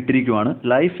പേരങ്ങ് ഇട്ടിരിക്കുവാണ്.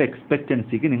 ലൈഫ്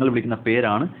എക്സ്പെക്റ്റൻസിക്ക് നിങ്ങൾ വിളിക്കുന്ന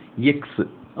പേരാണ് എക്സ്.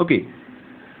 ഓക്കെ,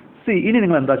 ഇനി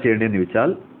നിങ്ങൾ എന്താ ചെയ്യേണ്ടതെന്ന് ചോദിച്ചാൽ,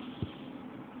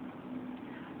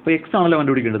 ഇപ്പോൾ എക്സ് ആണല്ലോ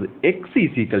കണ്ടുപിടിക്കേണ്ടത്. X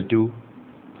is equal to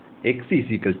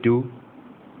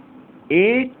A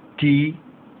T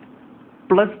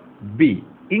plus B.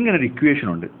 ഇങ്ങനൊരു ഇക്വേഷൻ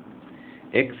ഉണ്ട്.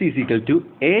 X is equal to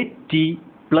A T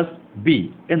plus B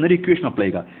എന്നൊരു ഇക്വേഷൻ അപ്ലൈ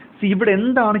ചെയ്യുക. ഇവിടെ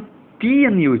എന്താണ് ടി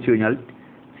എന്ന് ചോദിച്ചു കഴിഞ്ഞാൽ,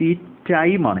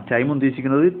 ടൈമാണ്. ടൈം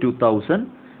ഉദ്ദേശിക്കുന്നത് 2000,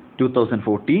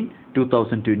 2014,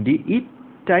 2020 ഈ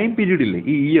ടൈം പീരീഡ് ഇല്ലേ,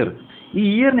 ഈ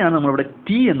ഇയറിനെയാണ് നമ്മളിവിടെ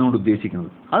ടി എന്നുകൊണ്ട് ഉദ്ദേശിക്കുന്നത്.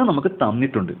 അത് നമുക്ക്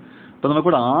തന്നിട്ടുണ്ട്. അപ്പോൾ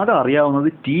നമുക്കിവിടെ ആകെ അറിയാവുന്നത്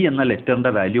ടി എന്ന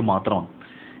ലെറ്ററിൻ്റെ വാല്യൂ മാത്രമാണ്.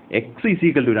 X is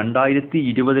equal to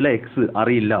 2020 X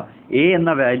അറിയില്ല, എ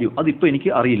എന്ന വാല്യൂ അതിപ്പോൾ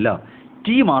എനിക്ക് അറിയില്ല,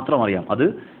 ടി മാത്രം അറിയാം. അത്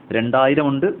 2000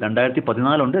 ഉണ്ട്,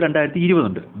 2014 ഉണ്ട്, 2020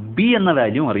 ഉണ്ട്. ബി എന്ന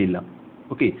വാല്യൂ അറിയില്ല.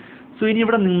 ഓക്കെ, സോ ഇനി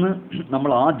ഇവിടെ നിന്ന്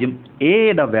നമ്മൾ ആദ്യം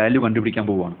എയുടെ വാല്യൂ കണ്ടുപിടിക്കാൻ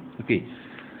പോവുകയാണ്. ഓക്കെ,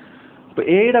 അപ്പോൾ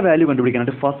എയുടെ വാല്യൂ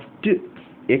കണ്ടുപിടിക്കാനായിട്ട് ഫസ്റ്റ്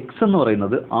എക്സ് എന്ന്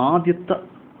പറയുന്നത് ആദ്യത്തെ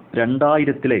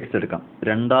 2000 എക്സ് എടുക്കാം.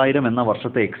 2000 എന്ന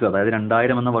വർഷത്തെ എക്സ്, അതായത്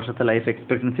 2000 എന്ന വർഷത്തെ ലൈഫ്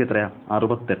എക്സ്പെക്റ്റൻസി എത്രയാണ്?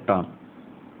 68 ആണ്.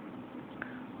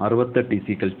 68 is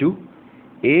equal to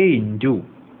A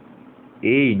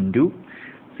into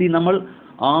നമ്മൾ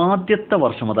ആദ്യത്തെ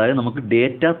വർഷം, അതായത് നമുക്ക്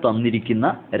ഡേറ്റ തന്നിരിക്കുന്ന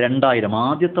 2000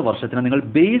 ആദ്യത്തെ വർഷത്തിനെ നിങ്ങൾ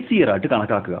ബേസ് ഇയർ ആയിട്ട്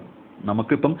കണക്കാക്കുക.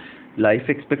 നമുക്കിപ്പം ലൈഫ്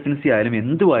എക്സ്പെക്റ്റൻസി ആയാലും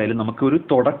എന്തുമായാലും നമുക്കൊരു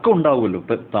തുടക്കം ഉണ്ടാവുമല്ലോ.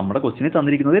 ഇപ്പം നമ്മുടെ ക്വസ്റ്റിനെ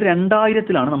തന്നിരിക്കുന്നത്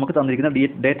 2000 നമുക്ക് തന്നിരിക്കുന്ന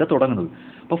ഡേറ്റ തുടങ്ങുന്നത്.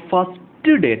 അപ്പോൾ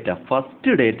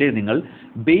ഫസ്റ്റ് ഡേറ്റയെ നിങ്ങൾ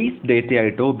ബേസ് ഡേറ്റ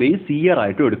ആയിട്ടോ ബേസ് ഇയർ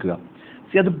ആയിട്ടോ എടുക്കുക.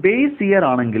 അത് ബേസ് ഇയർ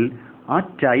ആണെങ്കിൽ ആ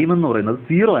ടൈം എന്ന് പറയുന്നത്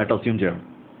 0 ആയിട്ട് അസ്യൂം ചെയ്യണം.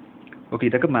 ഓക്കെ,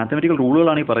 ഇതൊക്കെ മാത്തമെറ്റിക്കൽ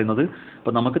റൂളുകളാണ് ഈ പറയുന്നത്.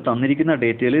 അപ്പോൾ നമുക്ക് തന്നിരിക്കുന്ന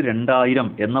ഡേറ്റയിൽ 2000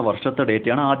 എന്ന വർഷത്തെ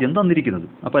ഡേറ്റയാണ് ആദ്യം തന്നിരിക്കുന്നത്.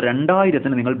 അപ്പോൾ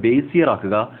 2000 നിങ്ങൾ ബേസ് ഇയർ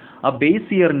ആക്കുക. ആ ബേസ്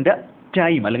ഇയറിൻ്റെ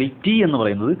ടൈം അല്ലെങ്കിൽ ടി എന്ന്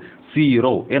പറയുന്നത്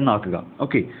 0 എന്നാക്കുക.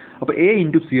 ഓക്കെ, അപ്പോൾ എ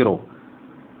ഇൻറ്റു 0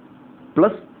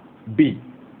 പ്ലസ് ബി.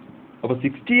 അപ്പോൾ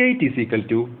 68 is equal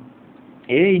to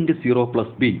A into 0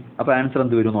 plus B. അപ്പോൾ ആൻസർ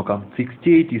എന്ത് വരും നോക്കാം.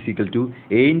 68 is equal to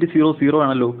A into 0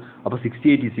 ആണല്ലോ. അപ്പോൾ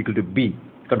 68 ഈസ് ഈക്വൽ ടു ബി.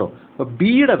 കണ്ടോ, അപ്പോൾ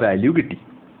ബിയുടെ വാല്യൂ കിട്ടി.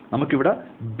 നമുക്കിവിടെ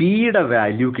ബിയുടെ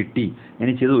വാല്യൂ കിട്ടി. ഞാൻ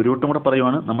ചെയ്ത് ഒരു വട്ടം കൂടെ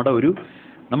പറയുവാണ്.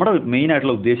 നമ്മുടെ മെയിൻ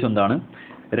ആയിട്ടുള്ള ഉദ്ദേശം എന്താണ്?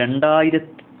 2000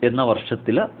 എന്ന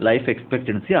വർഷത്തിൽ ലൈഫ്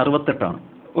എക്സ്പെക്റ്റൻസി 68 ആണ്.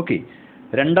 ഓക്കെ,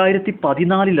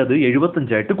 2014 അത്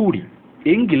 75 കൂടി.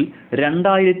 എങ്കിൽ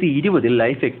 2020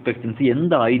 ലൈഫ് എക്സ്പെക്റ്റൻസി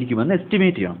എന്തായിരിക്കുമെന്ന്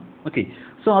എസ്റ്റിമേറ്റ് ചെയ്യണം. ഓക്കെ,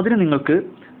 സോ അതിന് നിങ്ങൾക്ക്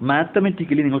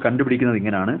മാത്തമെറ്റിക്കലി നിങ്ങൾ കണ്ടുപിടിക്കുന്നത്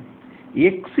ഇങ്ങനെയാണ്.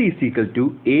 X is equal to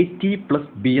A T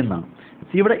plus B എന്നാണ്.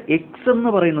 ഇവിടെ എക്സ്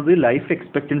എന്ന് പറയുന്നത് ലൈഫ്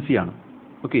എക്സ്പെക്റ്റൻസി ആണ്.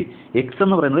 ഓക്കെ, എക്സ്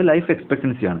എന്ന് പറയുന്നത് ലൈഫ്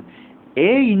എക്സ്പെക്റ്റൻസി ആണ്.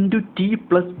 A into T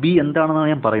plus B എന്താണെന്നാണ്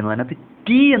ഞാൻ പറയുന്നത്. അതിനകത്ത്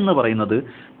ടി എന്ന് പറയുന്നത്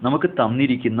നമുക്ക്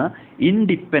തന്നിരിക്കുന്ന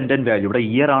ഇൻഡിപെൻഡൻറ്റ് വാല്യൂ. ഇവിടെ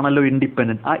ഇയർ ആണല്ലോ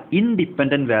ഇൻഡിപെൻഡൻറ്റ്, ആ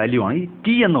ഇൻഡിപെൻഡൻറ്റ് വാല്യൂ ആണ് ഈ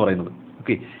ടി എന്ന് പറയുന്നത്.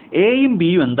 ഓക്കെ, എയും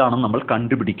ബിയും എന്താണെന്ന് നമ്മൾ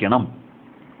കണ്ടുപിടിക്കണം.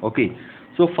 ഓക്കെ,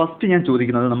 സോ ഫസ്റ്റ് ഞാൻ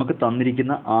ചോദിക്കുന്നത്, നമുക്ക്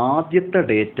തന്നിരിക്കുന്ന ആദ്യത്തെ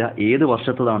ഡേറ്റ ഏത്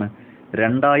വർഷത്തതാണ്?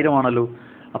 2000 ആണല്ലോ.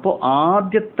 അപ്പോൾ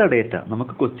ആദ്യത്തെ ഡേറ്റ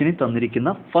നമുക്ക് ക്വസ്റ്റ്യനിൽ തന്നിരിക്കുന്ന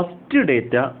ഫസ്റ്റ്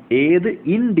ഡേറ്റ ഏത്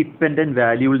ഇൻഡിപെൻഡൻറ്റ്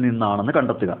വാല്യൂവിൽ നിന്നാണെന്ന്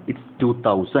കണ്ടെത്തുക. ഇറ്റ്സ്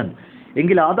 2000.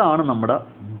 എങ്കിൽ അതാണ് നമ്മുടെ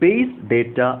ബേസ്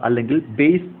ഡേറ്റ അല്ലെങ്കിൽ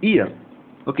ബേസ് ഇയർ.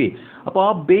 ഓക്കെ, അപ്പോൾ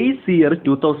ആ ബേസ് ഇയർ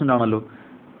 2000 ആണല്ലോ.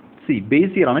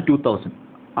 ബേസ് ഇയർ ആണ് 2000.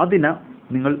 അതിനെ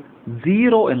നിങ്ങൾ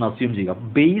 0 എന്ന് അസ്യൂം ചെയ്യുക.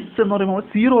 ബേസ് എന്ന് പറയുമ്പോൾ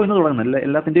 0 എന്ന് തുടങ്ങുന്നില്ല,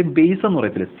 എല്ലാത്തിൻ്റെയും ബേസ് എന്ന്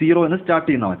പറയത്തില്ല, 0 എന്ന് സ്റ്റാർട്ട്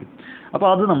ചെയ്യുന്നാൽ മതി. അപ്പോൾ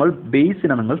അത് നമ്മൾ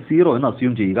ബേസിനെ നിങ്ങൾ 0 എന്ന്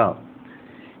അസ്യൂം ചെയ്യുക.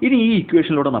 ഇനി ഈ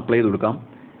ഇക്വേഷനിലൂടെ ഒന്ന് അപ്ലൈ ചെയ്ത് കൊടുക്കാം.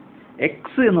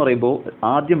 എക്സ് എന്ന് പറയുമ്പോൾ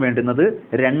ആദ്യം വേണ്ടുന്നത്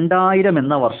 2000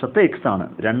 എന്ന വർഷത്തെ എക്സ് ആണ്.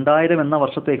 2000 എന്ന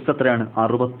വർഷത്തെ എക്സ് എത്രയാണ്?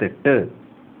 68.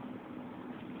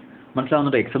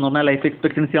 മനസ്സിലാവുന്നുണ്ട്? എക്സ് എന്ന് പറഞ്ഞാൽ ലൈഫ്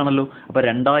എക്സ്പെക്റ്റൻസി ആണല്ലോ. അപ്പോൾ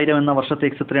 2000 എന്ന വർഷത്തെ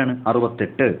എക്സ് എത്രയാണ്?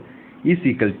 68 ഈസ്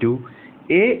ഈക്വൽ ടു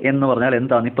എ എന്ന് പറഞ്ഞാൽ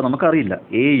എന്താണ്? ഇപ്പം നമുക്കറിയില്ല.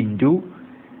 എ ഇൻറ്റു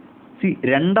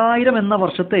 2000 എന്ന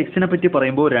വർഷത്തെ എക്സിനെ പറ്റി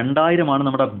പറയുമ്പോൾ 2000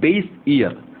 നമ്മുടെ base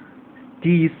year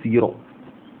T0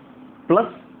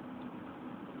 plus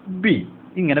B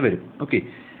ഇങ്ങനെ വരും. ഓക്കെ,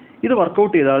 ഇത്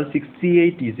വർക്കൗട്ട് ചെയ്താൽ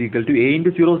 68 is equal to A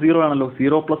into 0 0 ആണല്ലോ,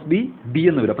 0 പ്ലസ് ബി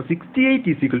എന്ന് വരും. അപ്പോൾ 68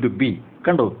 ഈസ് ഈക്വൽ ടു ബി.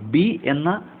 കണ്ടോ, ബി എന്ന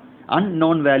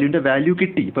അൺനോൺ വാല്യൂവിൻ്റെ വാല്യൂ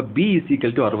കിട്ടി. ഇപ്പോൾ ബി ഈസ്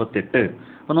ഈക്വൽ ടു 68.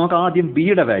 അപ്പോൾ നമുക്ക് ആദ്യം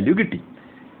ബിയുടെ വാല്യൂ കിട്ടി.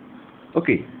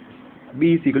 Okay, B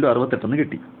is equal to 68 എന്ന്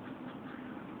കിട്ടി.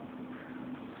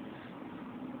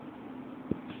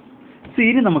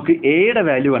 ഇനി നമുക്ക് എയുടെ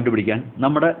വാല്യൂ കണ്ടുപിടിക്കാൻ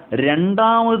നമ്മുടെ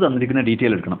രണ്ടാമത് തന്നിരിക്കുന്ന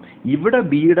ഡീറ്റെയിൽ എടുക്കണം. ഇവിടെ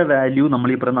ബിയുടെ വാല്യൂ നമ്മൾ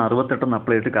ഈ പറയുന്ന 68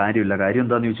 അപ്ലൈ ചെയ്തിട്ട് കാര്യമില്ല. കാര്യം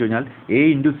എന്താണെന്ന് ചോദിച്ചു കഴിഞ്ഞാൽ A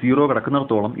ഇൻറ്റു 0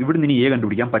 കിടക്കുന്നിടത്തോളം ഇവിടെ നിന്ന് A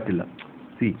കണ്ടുപിടിക്കാൻ പറ്റില്ല.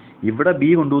 ഇവിടെ ബി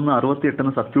കൊണ്ടുവന്ന്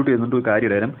 68 സബ്സ്റ്റിറ്റ്യൂട്ട് ചെയ്യുന്നുണ്ട് ഒരു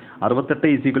കാര്യം. 68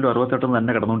 ഈസ് ഈക്വൽ ടു 68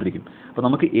 തന്നെ കിടന്നുകൊണ്ടിരിക്കും. അപ്പോൾ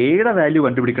നമുക്ക് എയുടെ വാല്യൂ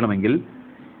കണ്ടുപിടിക്കണമെങ്കിൽ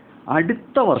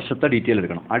അടുത്ത വർഷത്തെ ഡീറ്റെയിൽ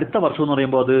എടുക്കണം. അടുത്ത വർഷം എന്ന്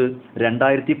പറയുമ്പോൾ അത്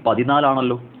 2014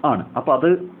 ആണല്ലോ, ആണ്. അപ്പോൾ അത്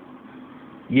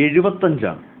 75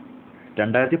 ആണ്.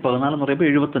 2014 എന്ന് പറയുമ്പോൾ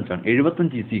 75 ആണ്.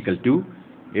 75 is equal to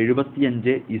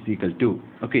 75 is equal to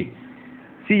okay.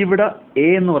 ഇവിടെ എ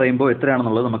എന്ന് പറയുമ്പോൾ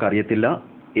എത്രയാണെന്നുള്ളത് നമുക്ക് അറിയത്തില്ല.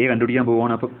 എ കണ്ടുപിടിക്കാൻ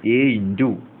പോവുകയാണ്. അപ്പം എ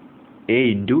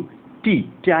ഇൻറ്റു ടി.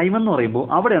 ടൈം എന്ന് പറയുമ്പോൾ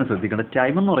അവിടെയാണ് ശ്രദ്ധിക്കേണ്ടത്.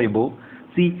 ടൈം എന്ന് പറയുമ്പോൾ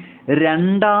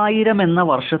 2000 എന്ന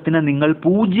വർഷത്തിനെ നിങ്ങൾ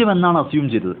 0 എന്നാണ് അസ്യൂം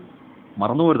ചെയ്തത്.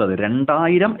 മറന്നുപോരുത്. അത്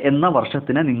 2000 എന്ന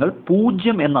വർഷത്തിനെ നിങ്ങൾ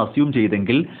 0 എന്ന് അസ്യൂം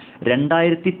ചെയ്തെങ്കിൽ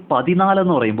 2014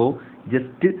 എന്ന് പറയുമ്പോൾ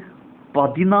ജസ്റ്റ്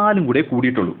 14 കൂടെ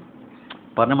കൂടിയിട്ടുള്ളൂ.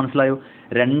 പറഞ്ഞാൽ മനസ്സിലായോ?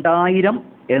 2000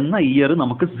 എന്ന ഇയർ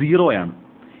നമുക്ക് 0 ആണ്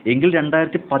എങ്കിൽ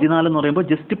 2014 എന്ന് പറയുമ്പോൾ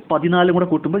ജസ്റ്റ് 14 കൂടെ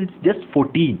കൂട്ടുമ്പോൾ ജസ്റ്റ്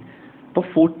 14. അപ്പോൾ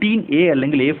 14A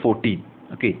അല്ലെങ്കിൽ A14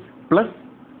 ഓക്കെ പ്ലസ്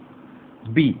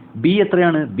ബി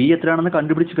എത്രയാണെന്ന്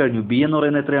കണ്ടുപിടിച്ച് കഴിഞ്ഞു. ബി എന്ന്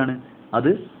പറയുന്നത് എത്രയാണ്?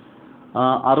 അത്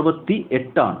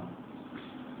 68 ആണ്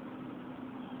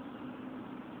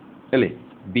അല്ലേ?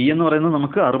 ബി എന്ന് പറയുന്നത്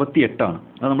നമുക്ക് 68 ആണ്.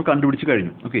 അത് നമ്മൾ കണ്ടുപിടിച്ച്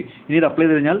കഴിഞ്ഞു. ഓക്കെ, ഇനി ഇത് അപ്ലൈ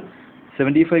ചെയ്ത് കഴിഞ്ഞാൽ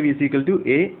 75 is equal to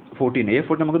A14.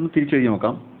 A14 നമുക്കൊന്ന് തിരിച്ച് എഴുതി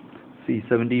നോക്കാം.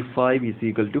 75 ഈസ്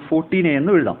ഈക്വൽ ടു 14A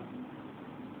എന്ന് എഴുതാം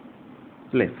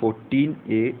അല്ലേ?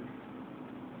 14A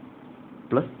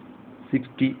പ്ലസ്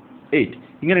 68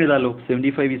 ഇങ്ങനെ എഴുതാമല്ലോ.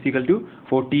 75 is equal to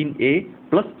 14A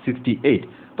plus 68.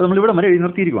 അപ്പോൾ നമ്മളിവിടെ വരെ എഴുതി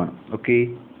നിർത്തിയിരിക്കുവാണ്. ഓക്കെ,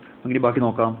 അങ്ങനെ ബാക്കി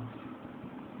നോക്കാം.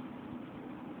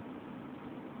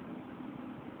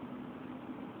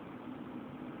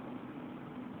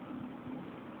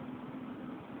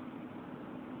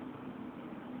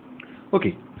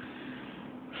 ഓക്കെ,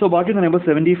 സോ ബാക്കി എന്ന് പറയുമ്പോൾ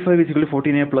 75 is equal to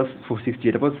 14A plus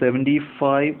 68. അപ്പോൾ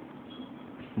 75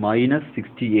 minus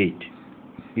 68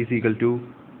 is equal to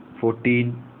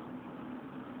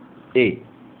 14A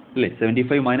അല്ലേ?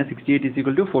 75 minus 68 is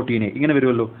equal to 14A ഇങ്ങനെ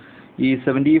വരുമല്ലോ. ഈ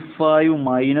 75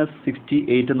 മൈനസ്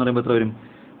 68 എന്ന് പറയുമ്പോൾ എത്ര വരും?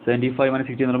 75 മൈനസ്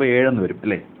 68 എന്ന് പറയുമ്പോൾ 7 എന്ന് വരും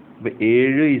അല്ലേ? അപ്പോൾ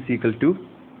 7 ഈസ് ഈക്വൽ ടു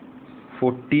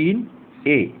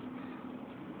 14A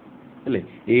അല്ലേ?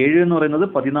 7 എന്ന് പറയുന്നത്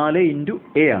 14 ഇൻറ്റു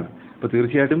A ആണ്. അപ്പോൾ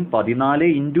തീർച്ചയായിട്ടും 14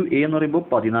 ഇൻറ്റു A എന്ന് പറയുമ്പോൾ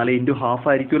 14 ഇൻറ്റു ഹാഫ്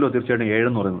ആയിരിക്കുമല്ലോ തീർച്ചയായിട്ടും 7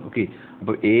 എന്ന് പറയുന്നത്. ഓക്കെ,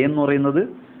 അപ്പോൾ A എന്ന് പറയുന്നത്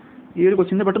ഈ ഒരു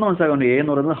ക്വസ്റ്റിൻ്റെ പെട്ടെന്ന് മനസ്സിലാക്കാൻ A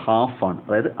എന്ന് പറയുന്നത് ഹാഫാണ്,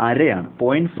 അതായത് അരയാണ്.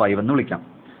 0.5 എന്ന് വിളിക്കാം.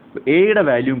 അപ്പോൾ എയുടെ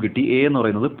വാല്യൂം കിട്ടി. A എന്ന്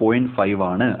പറയുന്നത് 0.5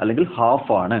 ആണ് അല്ലെങ്കിൽ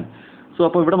ഹാഫ് ആണ്. സോ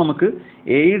അപ്പോൾ ഇവിടെ നമുക്ക്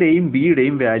എയുടെയും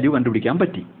ബിയുടെയും വാല്യൂ കണ്ടുപിടിക്കാൻ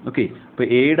പറ്റി. ഓക്കെ, അപ്പോൾ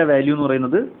എയുടെ വാല്യൂ എന്ന്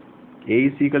പറയുന്നത് A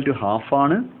is equal to half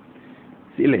ആണ്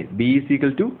അല്ലേ? ബി ഈസ്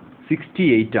ഈക്വൽ ടു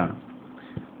 68 ആണ്.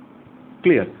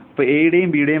 ക്ലിയർ? അപ്പോൾ എയുടെയും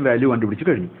ബിയുടെയും വാല്യൂ കണ്ടുപിടിച്ച്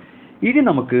കഴിഞ്ഞു. ഇനി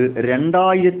നമുക്ക്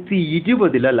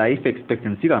 2020 ലൈഫ്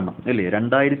എക്സ്പെക്റ്റൻസി കാണണം അല്ലേ?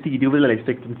 2020 ലൈഫ്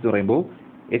എക്സ്പെക്റ്റൻസി എന്ന് പറയുമ്പോൾ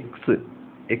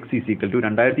എക്സ് ഈസ് ഈക്വൽ ടു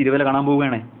 2020 കാണാൻ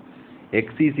പോവുകയാണേ.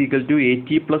 X is equal to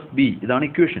 80 plus B. ഇതാണ്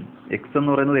ഇക്വേഷൻ. എക്സ്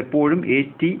എന്ന് പറയുന്നത് എപ്പോഴും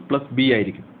 80 പ്ലസ് ബി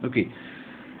ആയിരിക്കും. Okay,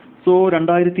 so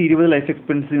 2020 life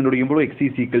expectancy കണ്ടുപിടിക്കുമ്പോൾ X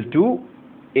is equal to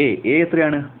A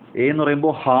എത്രയാണ്? എ എന്ന്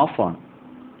പറയുമ്പോൾ ഹാഫ് ആണ്.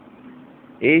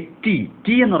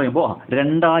 ടി എന്ന് പറയുമ്പോൾ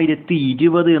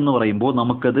 2020 എന്ന് പറയുമ്പോൾ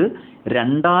നമുക്കത്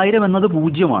 2000 എന്നത്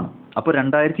 0 ആണ്. അപ്പോൾ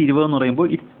 2020 എന്ന് പറയുമ്പോൾ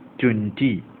 20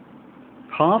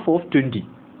 ഹാഫ് ഓഫ് 20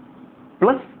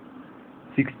 പ്ലസ്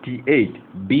 68.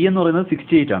 ബി എന്ന് പറയുന്നത്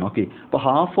 68 ആണ്. ഓക്കെ, അപ്പോൾ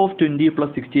ഹാഫ് ഓഫ് 20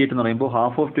 പ്ലസ് 68 എന്ന് പറയുമ്പോൾ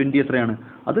ഹാഫ് ഓഫ് 20 എത്രയാണ്?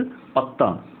 അത് 10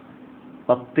 ആണ്.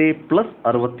 10 പ്ലസ്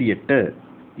 68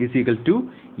 ഈസ് ഈക്വൽ ടു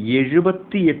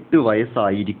 78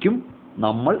 വയസ്സായിരിക്കും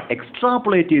നമ്മൾ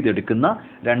എക്സ്ട്രാപ്പുലേറ്റ് ചെയ്തെടുക്കുന്ന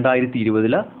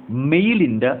 2020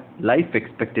 മെയിലിൻ്റെ life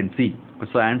expectancy.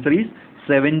 So answer is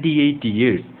 78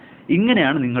 years.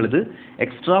 ഇങ്ങനെയാണ് നിങ്ങളിത്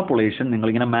എക്സ്ട്രാപ്പുലേഷൻ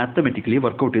നിങ്ങളിങ്ങനെ മാത്തമെറ്റിക്കലി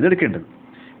വർക്കൗട്ട് ചെയ്തെടുക്കേണ്ടത്.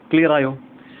 ക്ലിയർ ആയോ?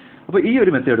 അപ്പോൾ ഈ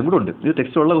ഒരു മെത്തേഡും കൂടെ ഉണ്ട്. ഇത്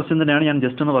ടെക്സ്റ്റുള്ള ക്വസ്റ്റ്യൻ തന്നെയാണ്, ഞാൻ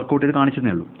ജസ്റ്റ് ഒന്ന് വർക്കൗട്ട് ചെയ്ത്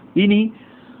കാണിച്ചതേ ഉള്ളൂ. ഇനി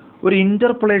ഒരു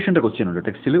ഇൻ്റർപൊളേഷൻ്റെ ക്വസ്റ്റ്യൻ ഉണ്ട്.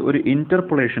 ടെക്സ്റ്റിൽ ഒരു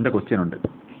ഇൻ്റർപൊളേഷൻ്റെ ക്വസ്റ്റ്യൻ ഉണ്ട്.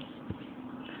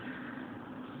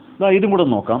 ഇതും കൂടെ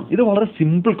നോക്കാം. ഇത് വളരെ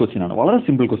സിമ്പിൾ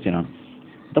ക്വസ്റ്റ്യൻ ആണ്.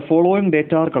 The following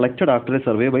data are collected after a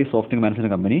survey by software management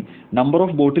company. Number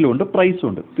of ബോട്ടിലും ഉണ്ട്, പ്രൈസും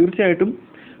ഉണ്ട്. തീർച്ചയായിട്ടും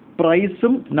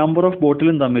പ്രൈസും നമ്പർ ഓഫ്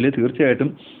ബോട്ടിലും തമ്മിൽ തീർച്ചയായിട്ടും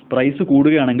പ്രൈസ്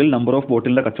കൂടുകയാണെങ്കിൽ നമ്പർ ഓഫ്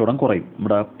ബോട്ടിലിൻ്റെ കച്ചവടം കുറയും.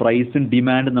 നമ്മുടെ പ്രൈസും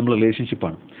ഡിമാൻഡും നമ്മൾ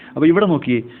റിലേഷൻഷിപ്പാണ്. അപ്പോൾ ഇവിടെ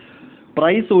നോക്കിയേ,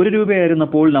 price 1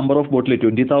 രൂപയായിരുന്നപ്പോൾ number of bottle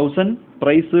 20,000,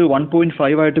 price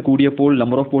 1.5 ആയിട്ട് കൂടിയപ്പോൾ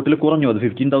നമ്പർ ഓഫ് ബോട്ടിൽ കുറഞ്ഞു, അത്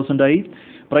 15,000 ആയി.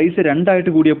 പ്രൈസ് 2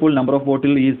 ആയിട്ട് കൂടിയപ്പോൾ number of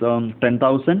bottle is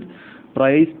 10,000,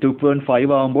 price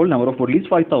 2.5 ആകുമ്പോൾ number of bottle is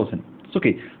 5,000.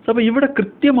 Okay. So അപ്പോൾ ഇവിടെ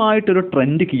കൃത്യമായിട്ടൊരു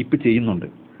ട്രെൻഡ് കീപ്പ് ചെയ്യുന്നുണ്ട്.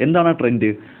 എന്താണ് ആ ട്രെൻഡ്?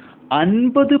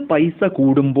 50 പൈസ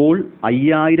കൂടുമ്പോൾ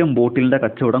 5000 ബോട്ടിലിൻ്റെ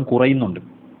കച്ചവടം കുറയുന്നുണ്ട്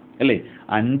അല്ലേ?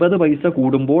 50 പൈസ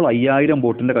കൂടുമ്പോൾ 5000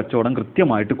 ബോട്ടിലിൻ്റെ കച്ചവടം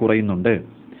കൃത്യമായിട്ട് കുറയുന്നുണ്ട്.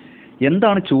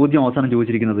 എന്താണ് ചോദ്യം അവസാനം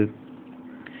ചോദിച്ചിരിക്കുന്നത്?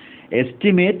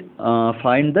 Estimate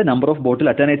find the number of bottle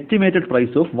at an estimated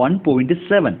price of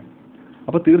 1.7.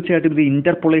 അപ്പോൾ തീർച്ചയായിട്ടും ഇത്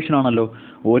ഇൻ്റർപൊളേഷൻ ആണല്ലോ.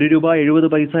 1 രൂപ 70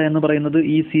 പൈസ എന്ന് പറയുന്നത്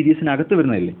ഈ സീരീസിനകത്ത്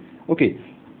വരുന്നതല്ലേ? ഓക്കെ.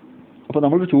 അപ്പോൾ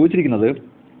നമ്മൾ ചോദിച്ചിരിക്കുന്നത്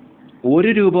 1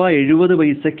 രൂപ 70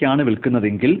 പൈസയ്ക്കാണ്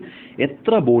വിൽക്കുന്നതെങ്കിൽ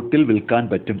എത്ര ബോട്ടിൽ വിൽക്കാൻ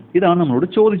പറ്റും? ഇതാണ് നമ്മളോട്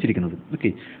ചോദിച്ചിരിക്കുന്നത്. ഓക്കെ.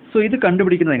 സോ ഇത്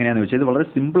കണ്ടുപിടിക്കുന്നത് എങ്ങനെയാണെന്ന് വെച്ചാൽ ഇത് വളരെ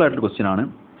സിമ്പിൾ ആയിട്ടൊരു ക്വസ്റ്റ്യൻ ആണ്.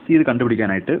 ഇത്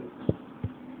കണ്ടുപിടിക്കാനായിട്ട്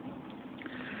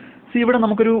ഇവിടെ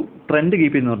നമുക്കൊരു ട്രെൻഡ്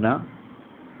കീപ്പ് ചെയ്യുന്ന പറഞ്ഞാൽ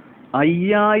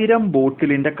 5000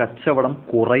 ബോട്ടിലിൻ്റെ കച്ചവടം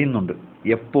കുറയുന്നുണ്ട്.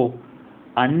 എപ്പോൾ?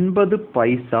 50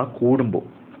 പൈസ കൂടുമ്പോൾ.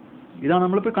 ഇതാണ്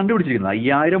നമ്മളിപ്പോൾ കണ്ടുപിടിച്ചിരിക്കുന്നത്.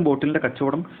 5000 ബോട്ടിലിൻ്റെ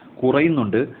കച്ചവടം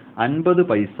കുറയുന്നുണ്ട് 50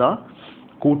 പൈസ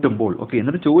കൂട്ടുമ്പോൾ. ഓക്കെ.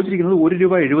 എന്നിട്ട് ചോദിച്ചിരിക്കുന്നത് 1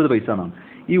 രൂപ 70 പൈസ എന്നാണ്.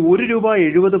 ഈ 1 രൂപ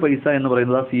 70 പൈസ എന്ന്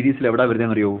പറയുന്നത് ആ സീരീസിൽ എവിടെ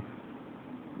വരുന്നതെന്ന് അറിയോ?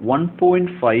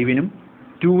 1.5നും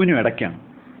 2നും ഇടയ്ക്കാണ്.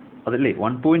 അതല്ലേ?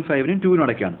 1.5നും 2നും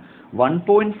ഇടയ്ക്കാണ്.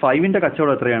 1.5ൻ്റെ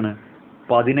കച്ചവടം എത്രയാണ്?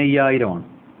 15,000 ആണ്.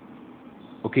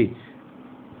 ഓക്കെ.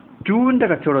 2ൻ്റെ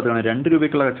കച്ചവടം എത്രയാണ്? 2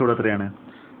 രൂപയ്ക്കുള്ള കച്ചവടം എത്രയാണ്?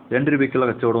 2 രൂപയ്ക്കുള്ള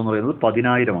കച്ചവടം എന്ന് പറയുന്നത്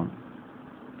 10,000 ആണ്.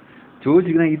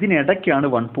 ചോദിച്ചിരിക്കുന്നത് ഇതിനിടയ്ക്കാണ്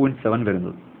 1.7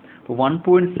 വരുന്നത്. അപ്പോൾ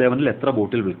 1.7ൽ എത്ര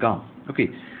ബോട്ടിൽ വിൽക്കാം? ഓക്കെ.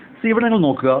 സോ ഇവിടെ നിങ്ങൾ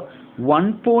നോക്കുക,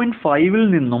 1.5ൽ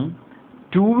നിന്നും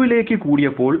 2ലേക്ക്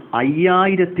കൂടിയപ്പോൾ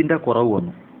 5000ൻ്റെ കുറവ്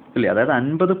വന്നു അല്ലേ? അതായത്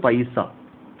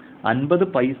 50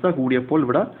 പൈസ കൂടിയപ്പോൾ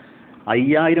ഇവിടെ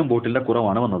 5000 ബോട്ടിലിൻ്റെ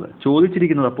കുറവാണ് വന്നത്.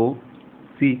 ചോദിച്ചിരിക്കുന്നത് അപ്പോൾ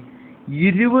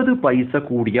 20 പൈസ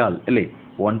കൂടിയാൽ അല്ലേ?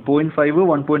 1.5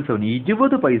 1.7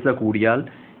 20 പൈസ കൂടിയാൽ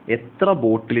എത്ര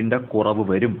ബോട്ടിലിൻ്റെ കുറവ്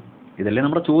വരും? ഇതല്ലേ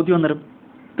നമ്മുടെ ചോദ്യം അന്നേരം.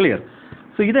 ക്ലിയർ?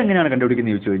 സോ ഇതെങ്ങനെയാണ്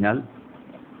കണ്ടുപിടിക്കുന്നത് ചോദിച്ചു കഴിഞ്ഞാൽ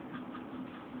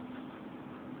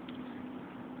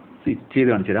ചെയ്ത്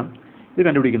കാണിച്ചു തരാം. ഇത്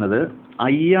കണ്ടുപിടിക്കുന്നത്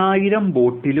 5000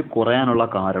 ബോട്ടിൽ കുറയാനുള്ള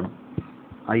കാരണം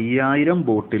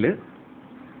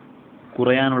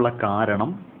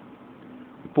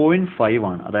 0.5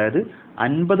 ആണ്. അതായത്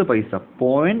 50 പൈസ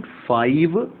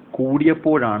 0.5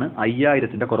 കൂടിയപ്പോഴാണ്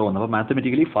 5000ൻ്റെ കുറവ് വന്നത്. അപ്പോൾ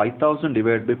മാത്തമെറ്റിക്കലി 5000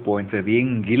 ഡിവൈഡ് ബൈ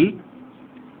 0.5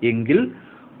 എങ്കിൽ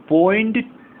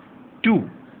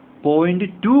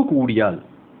 0.2 കൂടിയാൽ,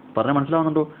 പറഞ്ഞാൽ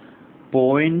മനസ്സിലാവുന്നുണ്ടോ?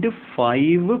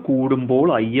 0.5 കൂടുമ്പോൾ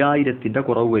 5000ൻ്റെ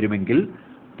കുറവ് വരുമെങ്കിൽ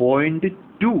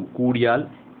 0.2 കൂടിയാൽ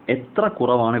എത്ര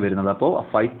കുറവാണ് വരുന്നത്? അപ്പോൾ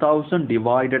 5000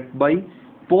 ഡിവൈഡഡ് ബൈ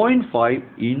 0.5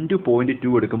 ഇൻറ്റു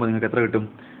 0.2 എടുക്കുമ്പോൾ നിങ്ങൾക്ക് എത്ര കിട്ടും?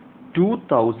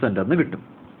 2000 എന്ന് കിട്ടും.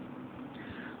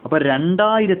 അപ്പോൾ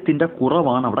 2000ൻ്റെ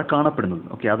കുറവാണ് അവിടെ കാണപ്പെടുന്നത്.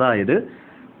 ഓക്കെ. അതായത്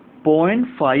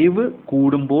 0.5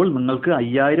 കൂടുമ്പോൾ നിങ്ങൾക്ക്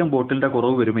 5000 ബോട്ടിലിൻ്റെ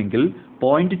കുറവ് വരുമെങ്കിൽ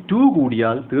 0.2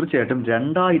 കൂടിയാൽ തീർച്ചയായിട്ടും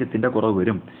 2000ൻ്റെ കുറവ്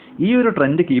വരും. ഈ ഒരു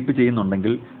ട്രെൻഡ് കീപ്പ്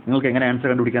ചെയ്യുന്നുണ്ടെങ്കിൽ നിങ്ങൾക്ക് എങ്ങനെ ആൻസർ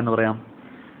കണ്ടുപിടിക്കാമെന്ന് പറയാം.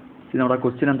 നമ്മുടെ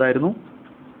ക്വസ്റ്റ്യൻ എന്തായിരുന്നു?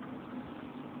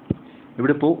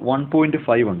 ഇവിടെ ഇപ്പോൾ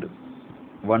 1.5 ഉണ്ട്.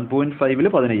 1.5ൽ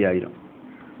 15,000,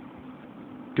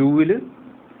 2ൽ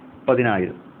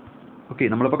 10,000. ഓക്കെ.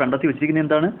 നമ്മളിപ്പോൾ കണ്ടെത്തി വെച്ചിരിക്കുന്നത്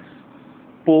എന്താണ്?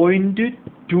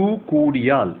 0.2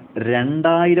 കൂടിയാൽ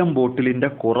 2000 ബോട്ടിലിൻ്റെ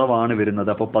കുറവാണ് വരുന്നത്.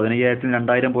 അപ്പോൾ 15,000ന്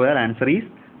 2000 പോയാൽ ആൻസർ ഈസ്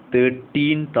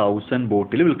 13,000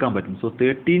 ബോട്ടിൽ വിൽക്കാൻ പറ്റും. സോ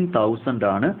 13,000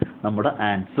 ആണ് നമ്മുടെ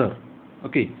ആൻസർ.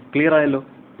 ഓക്കെ. ക്ലിയർ ആയല്ലോ?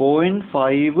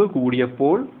 0.5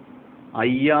 കൂടിയപ്പോൾ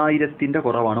 5000ൻ്റെ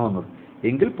കുറവാണ് വന്നത്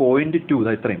എങ്കിൽ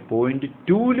 0.2 ഇത്രയും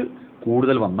 0.2ൽ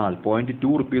കൂടുതൽ വന്നാൽ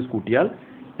 0.2 റുപ്പീസ് കൂട്ടിയാൽ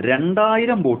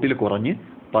 2000 ബോട്ടിൽ കുറഞ്ഞ്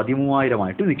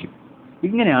 13,000 നിൽക്കും.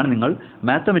 ഇങ്ങനെയാണ് നിങ്ങൾ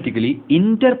മാത്തമെറ്റിക്കലി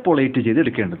ഇൻ്റർപൊളേറ്റ് ചെയ്ത്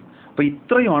എടുക്കേണ്ടത്. അപ്പോൾ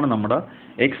ഇത്രയുമാണ് നമ്മുടെ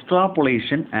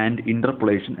എക്സ്ട്രാപൊളേഷൻ ആൻഡ്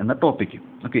ഇൻ്റർപൊളേഷൻ എന്ന ടോപ്പിക്ക്.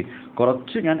 ഓക്കെ.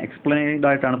 കുറച്ച് ഞാൻ എക്സ്പ്ലെയിൻഡ്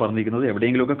ആയിട്ടാണ് പറഞ്ഞിരിക്കുന്നത്.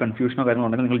 എവിടെയെങ്കിലുമൊക്കെ കൺഫ്യൂഷനോ കാര്യങ്ങളോ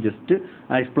ഉണ്ടെങ്കിൽ നിങ്ങൾ ജസ്റ്റ്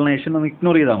ആ എക്സ്പ്ലനേഷൻ ഒന്ന്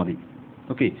ഇഗ്നോർ ചെയ്താൽ മതി.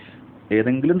 ഓക്കെ.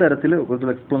 ഏതെങ്കിലും തരത്തിൽ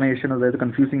ഒരു എക്സ്പ്ലനേഷൻ അതായത്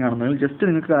കൺഫ്യൂസിങ് ആണെന്നുണ്ടെങ്കിൽ ജസ്റ്റ്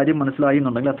നിങ്ങൾക്ക് കാര്യം മനസ്സിലായി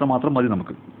എന്നുണ്ടെങ്കിൽ അത്ര മാത്രം മതി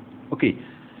നമുക്ക്. ഓക്കെ.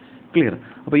 ക്ലിയർ?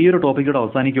 അപ്പോൾ ഈ ഒരു ടോപ്പിക്കോട്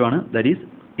അവസാനിക്കുവാണ്. That is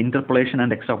interpolation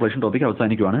and extrapolation topic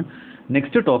അവസാനിക്കുവാണ്.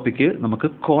 Next topic നമുക്ക്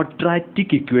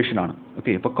ക്വാഡ്രാറ്റിക് ഇക്വേഷൻ ആണ്.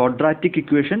 ഓക്കെ. അപ്പോൾ ക്വാഡ്രാറ്റിക്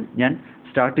ഇക്വേഷൻ ഞാൻ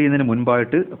സ്റ്റാർട്ട് ചെയ്യുന്നതിന്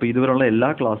മുൻപായിട്ട് അപ്പോൾ ഇതുവരെയുള്ള എല്ലാ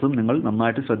ക്ലാസ്സും നിങ്ങൾ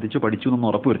നന്നായിട്ട് ശ്രദ്ധിച്ച് പഠിച്ചു എന്ന്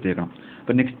ഉറപ്പ് വരുത്തിയേക്കണം.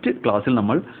 അപ്പോൾ നെക്സ്റ്റ് ക്ലാസ്സിൽ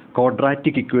നമ്മൾ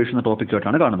ക്വാഡ്രാറ്റിക് ഇക്വേഷൻ എന്ന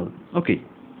ടോപ്പിക്കുമായിട്ടാണ് കാണുന്നത്. ഓക്കെ.